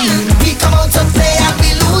baddest team. We come out to play and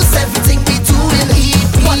we lose everything we do in heat.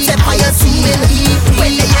 Whatever you see in heat.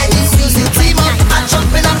 When they hear this music, team up and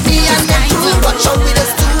jumping on me and the crew. Watch out with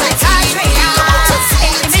us do it. We come out to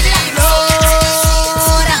see it.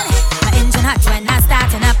 My engine hot when I'm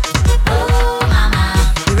starting up. Oh mama,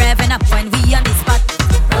 we revving up when we on the spot.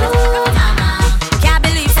 Oh mama, can't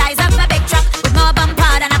believe size of my big truck with more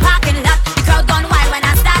bumper than a parking lot. The crowd gone wild when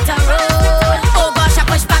I start to roll. Oh gosh, I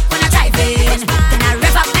push back when I drive in. Then I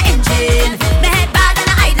rev up my engine. My head bad and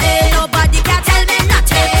I idling. Nobody can tell me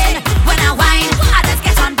nothing. When I whine, I just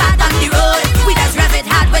get on bad on the road. We just rev it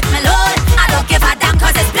hard with my load. I don't give a damn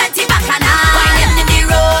cause it's plenty bacchanal. Whining in the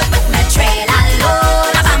road with my trailer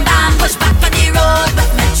load. A bam bam, push back on the road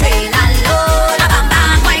with my trailer load. A bam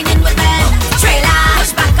bam, whining with my trailer.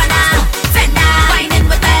 Push back on a fender. Whining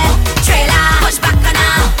with my trailer. Push back on a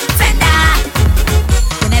fender.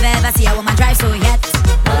 You never ever see a woman drive so yet.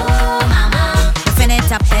 Oh mama, riffing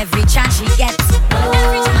it up every chance she gets.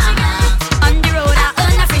 Oh mama, on the road I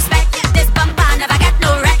earn enough respect. This bumper never get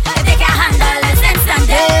no wreck. If they can't handle it's instant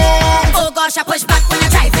death. Oh gosh, I push back when I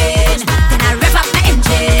drive in. Then I rev up my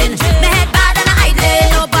engine. My head bad and I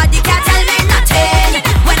idling. Nobody can tell me nothing.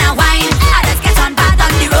 When I whine, I just get on bad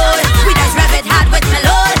on the road. We just rev it hard with my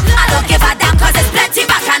load. I don't give a damn cause it's plenty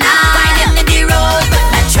bacchanal. Whining in the road with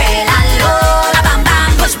my trailer load. A bam bam,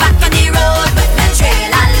 push back on the road with my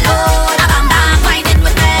trailer load. A bam bam, whining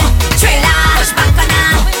with my trailer. Push back on a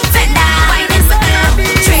fender. Whining with my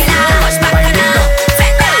trailer. Push back on a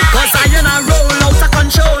fender. Cause I in a roll out of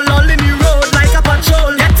control, all in the road like a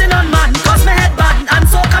patrol. Getting on man, cause my head bad, and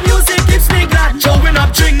soca music keeps me glad. Showing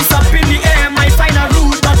up drinks up in the air, might find a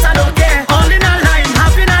route, but I don't care. All in a line,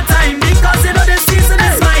 having a time, because you know the season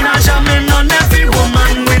is mine. I'm jamming on every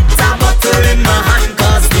woman with a bottle in my hand,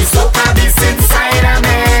 cause the soca is inside of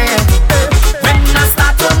me. When I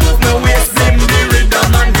start to move my waist, bring the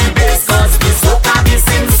rhythm and the bass, cause the soca is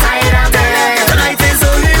inside of me. Tonight is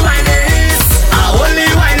only whining, only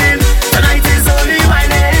whining. Tonight is only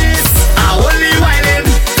whining, only whining.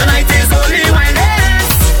 Tonight is only whining,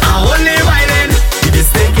 only whining. It is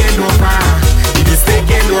taking over, it is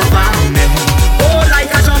taking over me. Oh,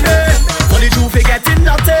 like a zombie, for the truth it getting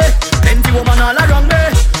dirty. Plenty woman all around me.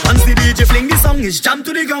 Once the DJ fling the song, it's jam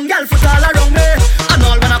to the ground, girl foot all around me. And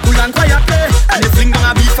all when I cool and quiet play, and they fling down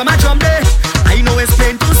a beat from my drum day. I know it's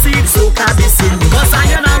plain to see, so can be seen. Cause I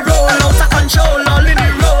in a roll out of control, all in the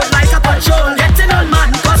road like a patrol. Getting on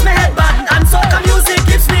man, cause my head bad, and soca music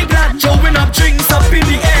keeps me glad. Showing up drinks up in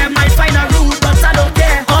the air, might find a route, but I don't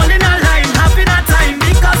care. All in a line, having a time,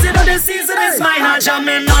 because you know the season is mine. I'm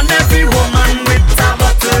jamming on every woman with a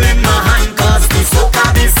bottle in my hand, cause the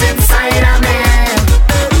soca is inside of me.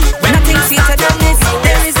 Nothing sweeter than this.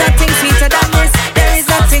 There is nothing sweeter than this. There is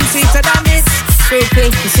nothing sweeter than this. Straight play,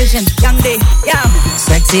 precision, young day, yeah.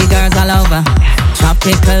 Sexy girls all over,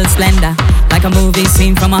 tropical splendor, like a movie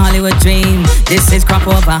scene from a Hollywood dream. This is crop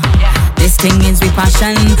over. This thing is with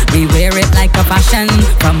passion. We wear it like a fashion.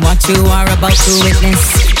 From what you are about to witness,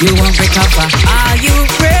 you won't recover. Are you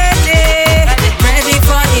ready? Ready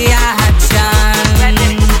for the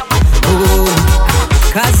action? Ooh,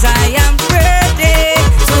 cause I am ready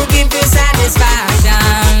to give you satisfaction.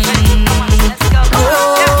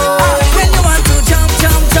 Oh, when you want to jump,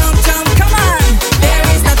 jump, jump, jump, come on. There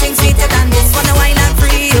is nothing sweeter than this. Wanna wine and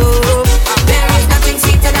free, oh. There is nothing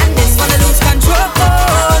sweeter than this. Wanna lose control.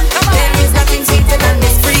 There is nothing sweeter than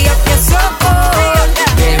this. Free up your soul.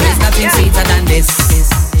 There is nothing sweeter than this.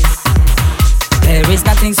 There is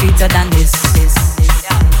nothing sweeter than this.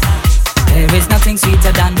 There is nothing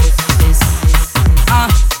sweeter than this.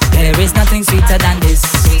 There is nothing sweeter than this.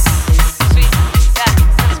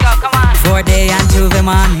 4 day and 2 the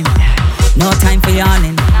morning. No time for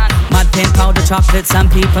yawning. Mud paint, powder, chocolate. Some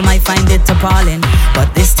people might find it appalling,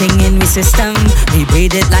 but this thing in me system, we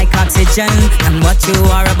breathe it like oxygen. And what you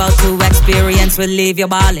are about to experience will leave you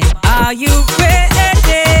balling. Are you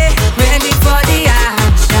ready? Ready for the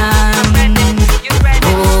action?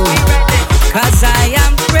 Oh, cause I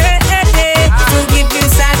am ready to give you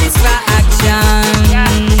satisfaction.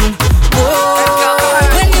 Oh,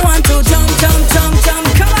 when you want to jump, jump, jump, jump,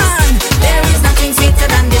 come on. There is nothing sweeter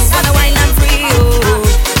than this. Wanna wine and free, oh.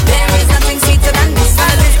 There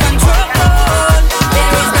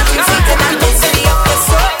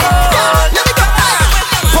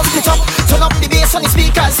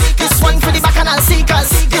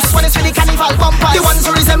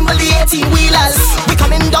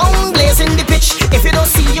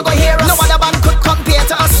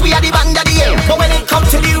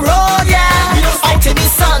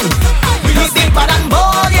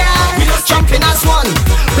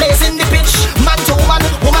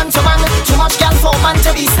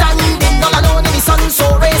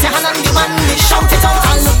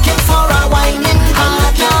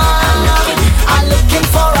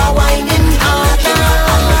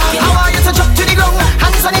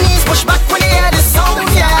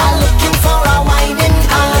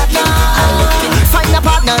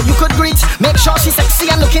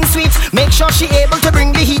looking sweet. Make sure she able to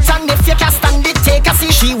bring the heat, and if you can't stand it, take a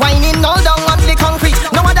seat. She whining all down on the concrete.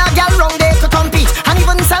 No other girl round there could compete. And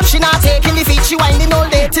even self she not taking the feet. She whining all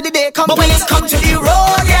day till the day come. But when it's come to the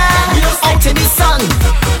road, yeah, out in the sun,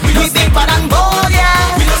 we big bad and bold,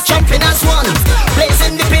 yeah, jumping as one,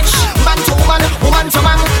 blazing the pitch, man to man, woman to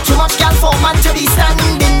man. Too much girl for man to be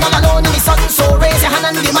standing all alone in the sun. So raise your hand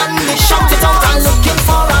and demand it, shout it out. I'm looking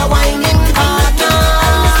for a whining partner.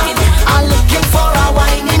 I'm looking for a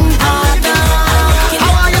whining partner.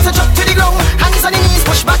 How are you to drop to the ground, hands on the knees,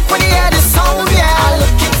 push back when you hear the sound, yeah. I'm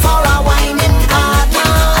looking for a whining partner.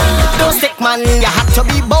 Don't stick man, you have to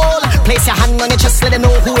be bold. Place your hand on your chest, let them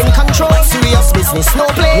know who in control. Serious business, no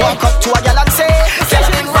play. Walk up to a girl and say, girl,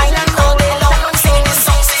 been whining all day long. Sing this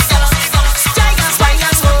song, sing that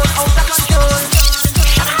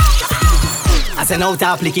I send out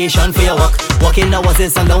application for your work. Walk in hours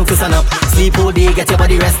is sundown to sun up. Sleep all day, get your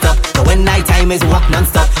body rest up. But when night time is walk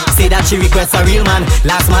non-stop. Say that she requests a real man.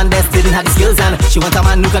 Last man best didn't have the skills, and she want a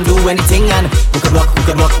man who can do anything, and who could walk, who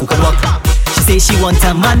could walk, who could walk. She say she want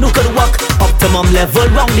a man who could walk optimum level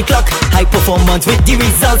round the clock. High performance with the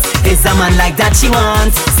results. Is a man like that she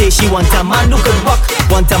wants. Say she want a man who could walk.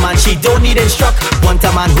 Want a man she don't need instruct. Want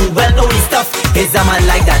a man who well know his stuff. Is a man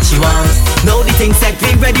like that she wants. Know the things that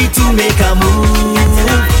we ready to make a move.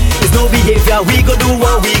 There's no behavior, we go do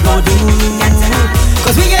what we go do.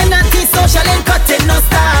 Cause we ain't anti-social and cutting no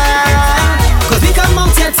style. Cause we come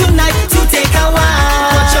out here tonight to take a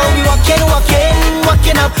while. Watch how we walking, walking,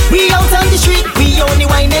 walking up. We out on the street, we only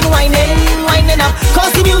whining, whining, whining up.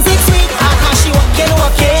 Cause the music's sweet. She walking,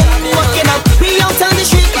 walking, walking up. We out on the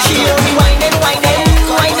street, she only whining, whining,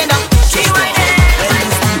 whining up. She whining. When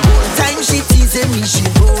it's the whole time she teasing me, she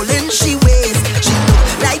rolling, she waist. She look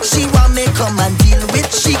like she want me come and deal with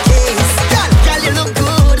she case. Girl, you look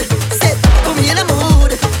good. Set, put me in a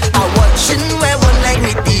mood. I watching where one like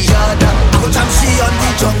me the other. I go jam she on the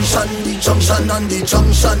junction, the junction on the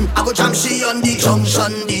junction. I go jam she on the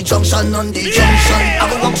junction, the junction on the junction. I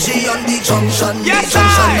go walk she on the junction, the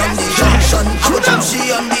junction on the junction. I go jam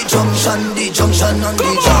she on the junction, the junction on the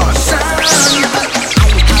junction. I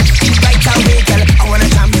have you right away, girl. I wanna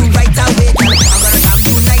jam you right away, girl. I'm gonna jam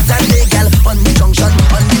you night and day, girl. On the junction,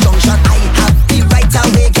 on the junction. I have you right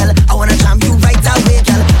away, girl. I wanna jam you right away,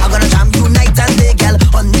 girl. I'm gonna jam you night and day, girl.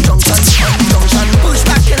 On the junction, on the junction. Push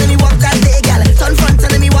back and let me walk that day, girl. Turn front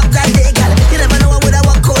and let me walk that day, girl. You never know what I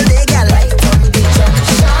walk all day, girl. Right on the junction.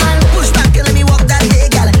 Push back and let me walk that day,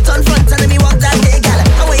 girl. Turn front and let me walk that day, girl.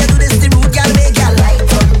 How way you do this, the rude girl, way, girl. Right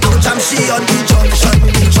on the junction. Jam she on the junction,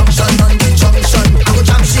 on the junction.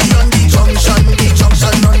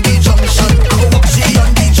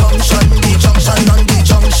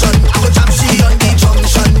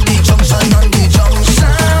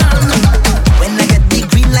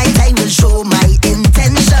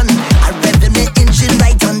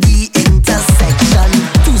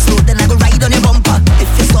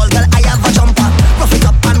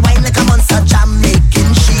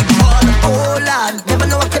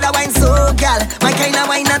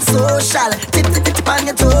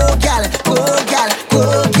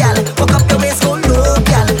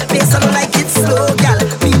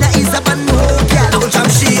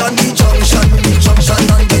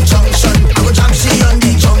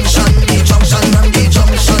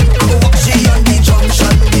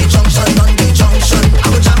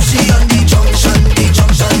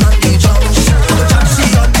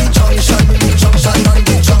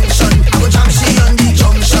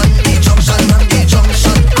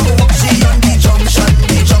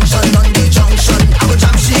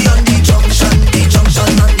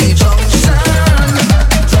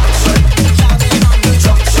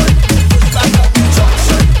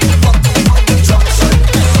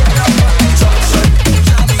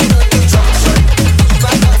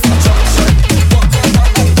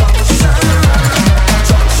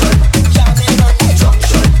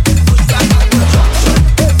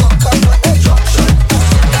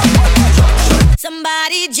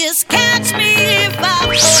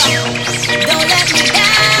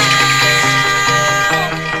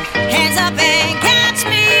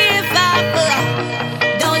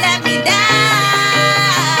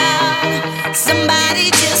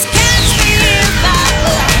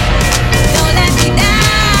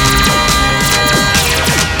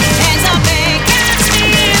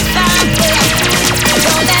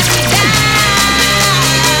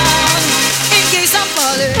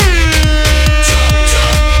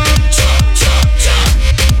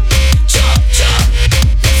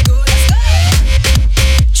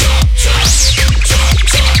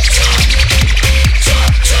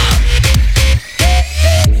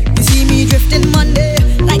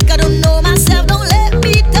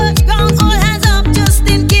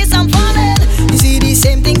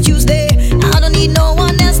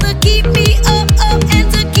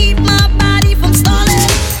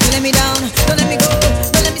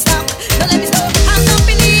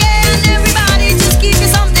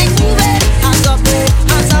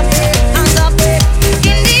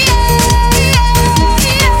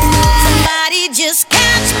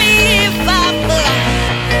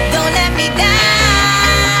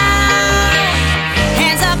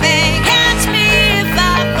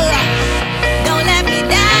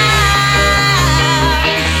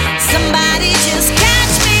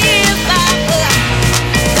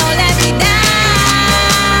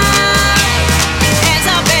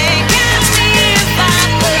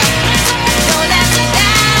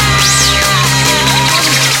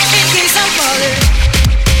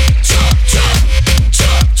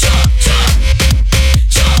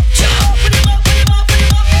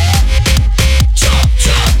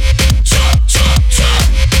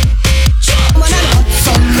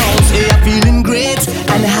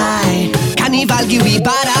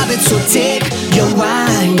 take your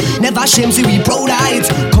wine. Never shame, see we proud of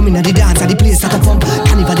it. Coming at the dance, at the place that I pump.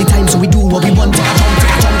 Carnival the time, so we do what we want. Take a jump,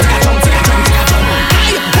 take a jump, take a jump, take a jump, take a jump.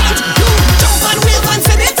 I want you jump and wave and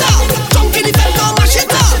send it out. Jump in the fence, now mash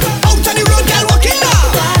it up. Out on the road, girl, walking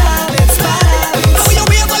now. Now you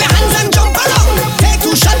wave all your hands and jump around. Take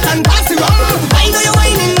 2 shots and pass it round. I know you're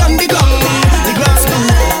whining on the ground. The ground's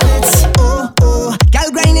oh, oh,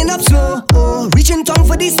 girl grinding up slow. Oh, reaching tongue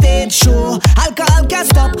for the stage show. Alcohol can't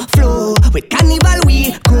stop flow. With carnival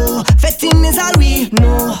we go. Festin is all we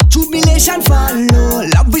know. Jubilation follow.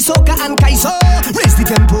 Love with soca and kaiso. Raise the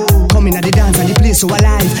tempo. Coming at the dance and the place so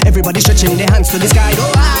alive. Everybody stretching their hands to the sky.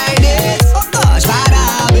 Oh, hide it. Oh gosh,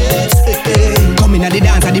 parabits. Coming at the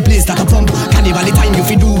dance and the place that a pump. Carnival the time you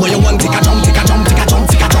fi do what you want. Take a jump, take a jump, take a jump,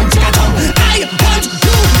 take a jump, take a jump. I want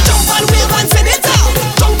you jump and wave and send it out.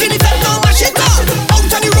 Jump in the fence, now mash it up. Out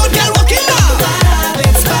on the road, girl, walking now.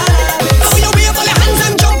 Now you wave all your hands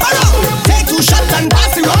and jump around. Take 2 shots and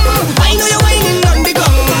pass it round. I know you're whining on the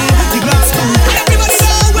ground. The ground's cool. And everybody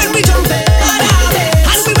know when we jump it.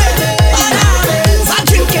 And we wave it. I'm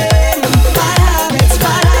drinking.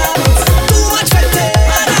 Too much fete.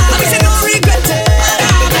 And we say no regret it.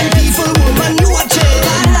 And people, woman, you watch it.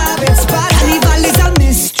 Carnival is a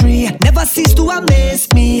mystery. Never cease to amaze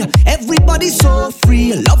me. Everybody's so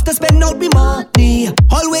free. Love to spend out me money.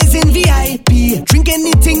 Always in VIP. Drink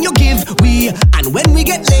anything you give we. And when we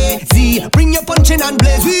get lazy, bring your punching and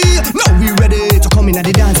blaze we. Now we ready to come in at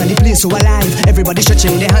the dance and the place so alive. Everybody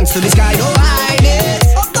stretching their hands to the sky. Oh, hide it.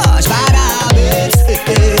 Oh gosh, parabits.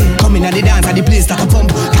 Coming at the dance and the place that a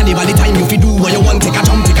pump. Carnival the time you fi do what you want. Take a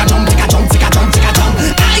jump, take a jump, take a jump, take a jump, take a jump.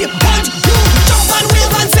 I want you jump and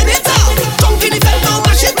wave and send it out. Jump in the fence, now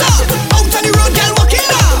mash it up. Out on the road, girl, walking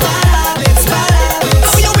now.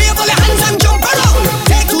 Now you wave all your hands and jump around.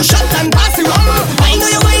 Take 2 shots and pass it round. I know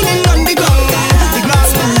you're whining on the ground. The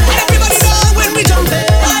ground's cool. And everybody know when we jump it.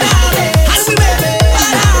 And we wave it.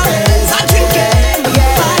 I'm drinking.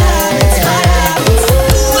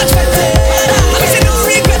 Too much fete. And we say no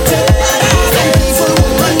regret it. And people,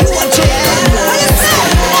 woman, you watch it.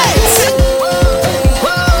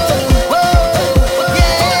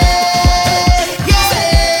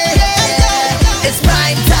 It's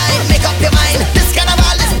prime time, make up your mind. This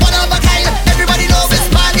carnival is one of a kind. Everybody knows it's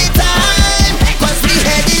party time. Cause we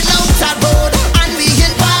heading out that road and we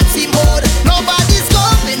in party mode. Nobody's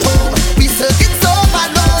going home, we circuit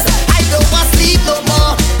overload. I don't want sleep no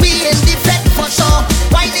more, we in the fed for sure.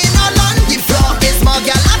 Whining all on the floor, it's more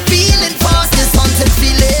girl I'm feeling for this haunted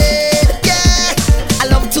feeling. Yeah, I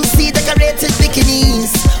love to see decorated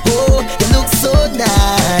bikinis. Oh, they look so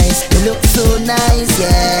nice, they look so nice,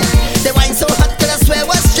 yeah. They wine so hot that I swear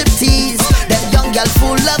was striptease. Them young girl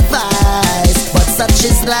full of vibes, but such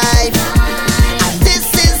is life. And this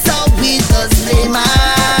is how we does play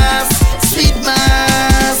mass. Sweet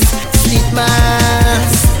mass, sweet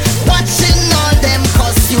mass. Watching all them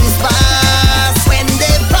costumes pass. When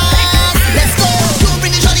they pass, let's go. You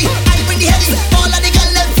bring the jolly, I bring the heavy. All of the girl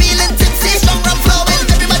them feeling tipsy. Strong rum flowing,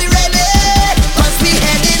 everybody ready. Cause we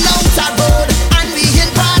heading out that road and we in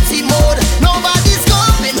party mode. Nobody's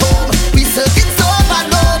going home, we circuit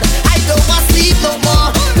overload. I don't want sleep no more,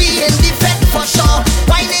 we in the fed for sure.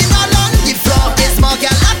 Whining all on the floor, it's more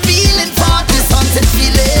girl I'm feeling for this haunted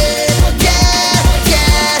feeling. Yeah,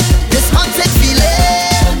 yeah, this haunted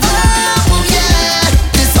feeling. Oh yeah,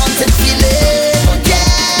 this haunted feeling.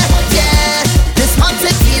 Yeah, yeah, this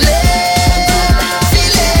haunted feeling.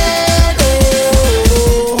 Feeling.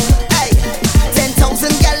 Oh, hey,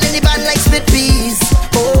 10,000 gal in the band like split peas.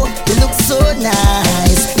 Oh, they look so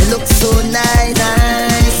nice, they look so nice,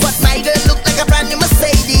 nice. But my girl look like a brand new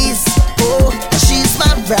Mercedes. Oh, and she's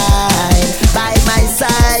my bride by my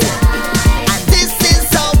side. And this is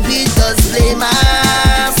how we does play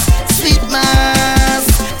mass. Sweet mass,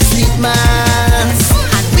 sweet mass.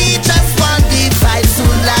 And we just want the vibes to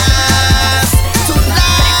last, to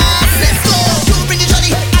last. Let's go. You bring the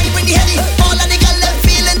jolly, I bring the heavy. All of the girl them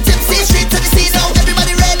feeling tipsy. Straight to the sea now,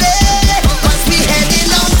 everybody ready. Cause we heading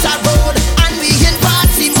out that road and we in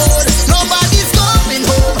party mode. Nobody's going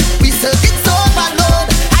home, we circuit overload.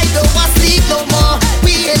 I don't want sleep no more,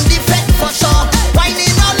 we in the fed for sure.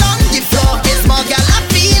 Whining all on the floor, it's more girl I'm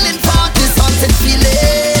feeling for this haunted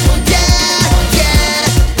feeling. Yeah, yeah,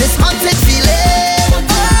 this haunted feeling.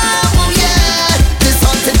 Oh yeah, this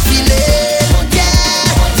haunted feeling.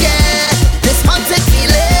 Yeah, yeah, this haunted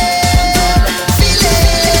feeling.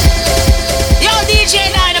 Feeling. Yo,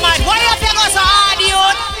 DJ Dynamite, why you think us a hard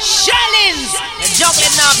youth? Shellings! The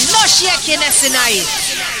juggling now, no shakiness tonight.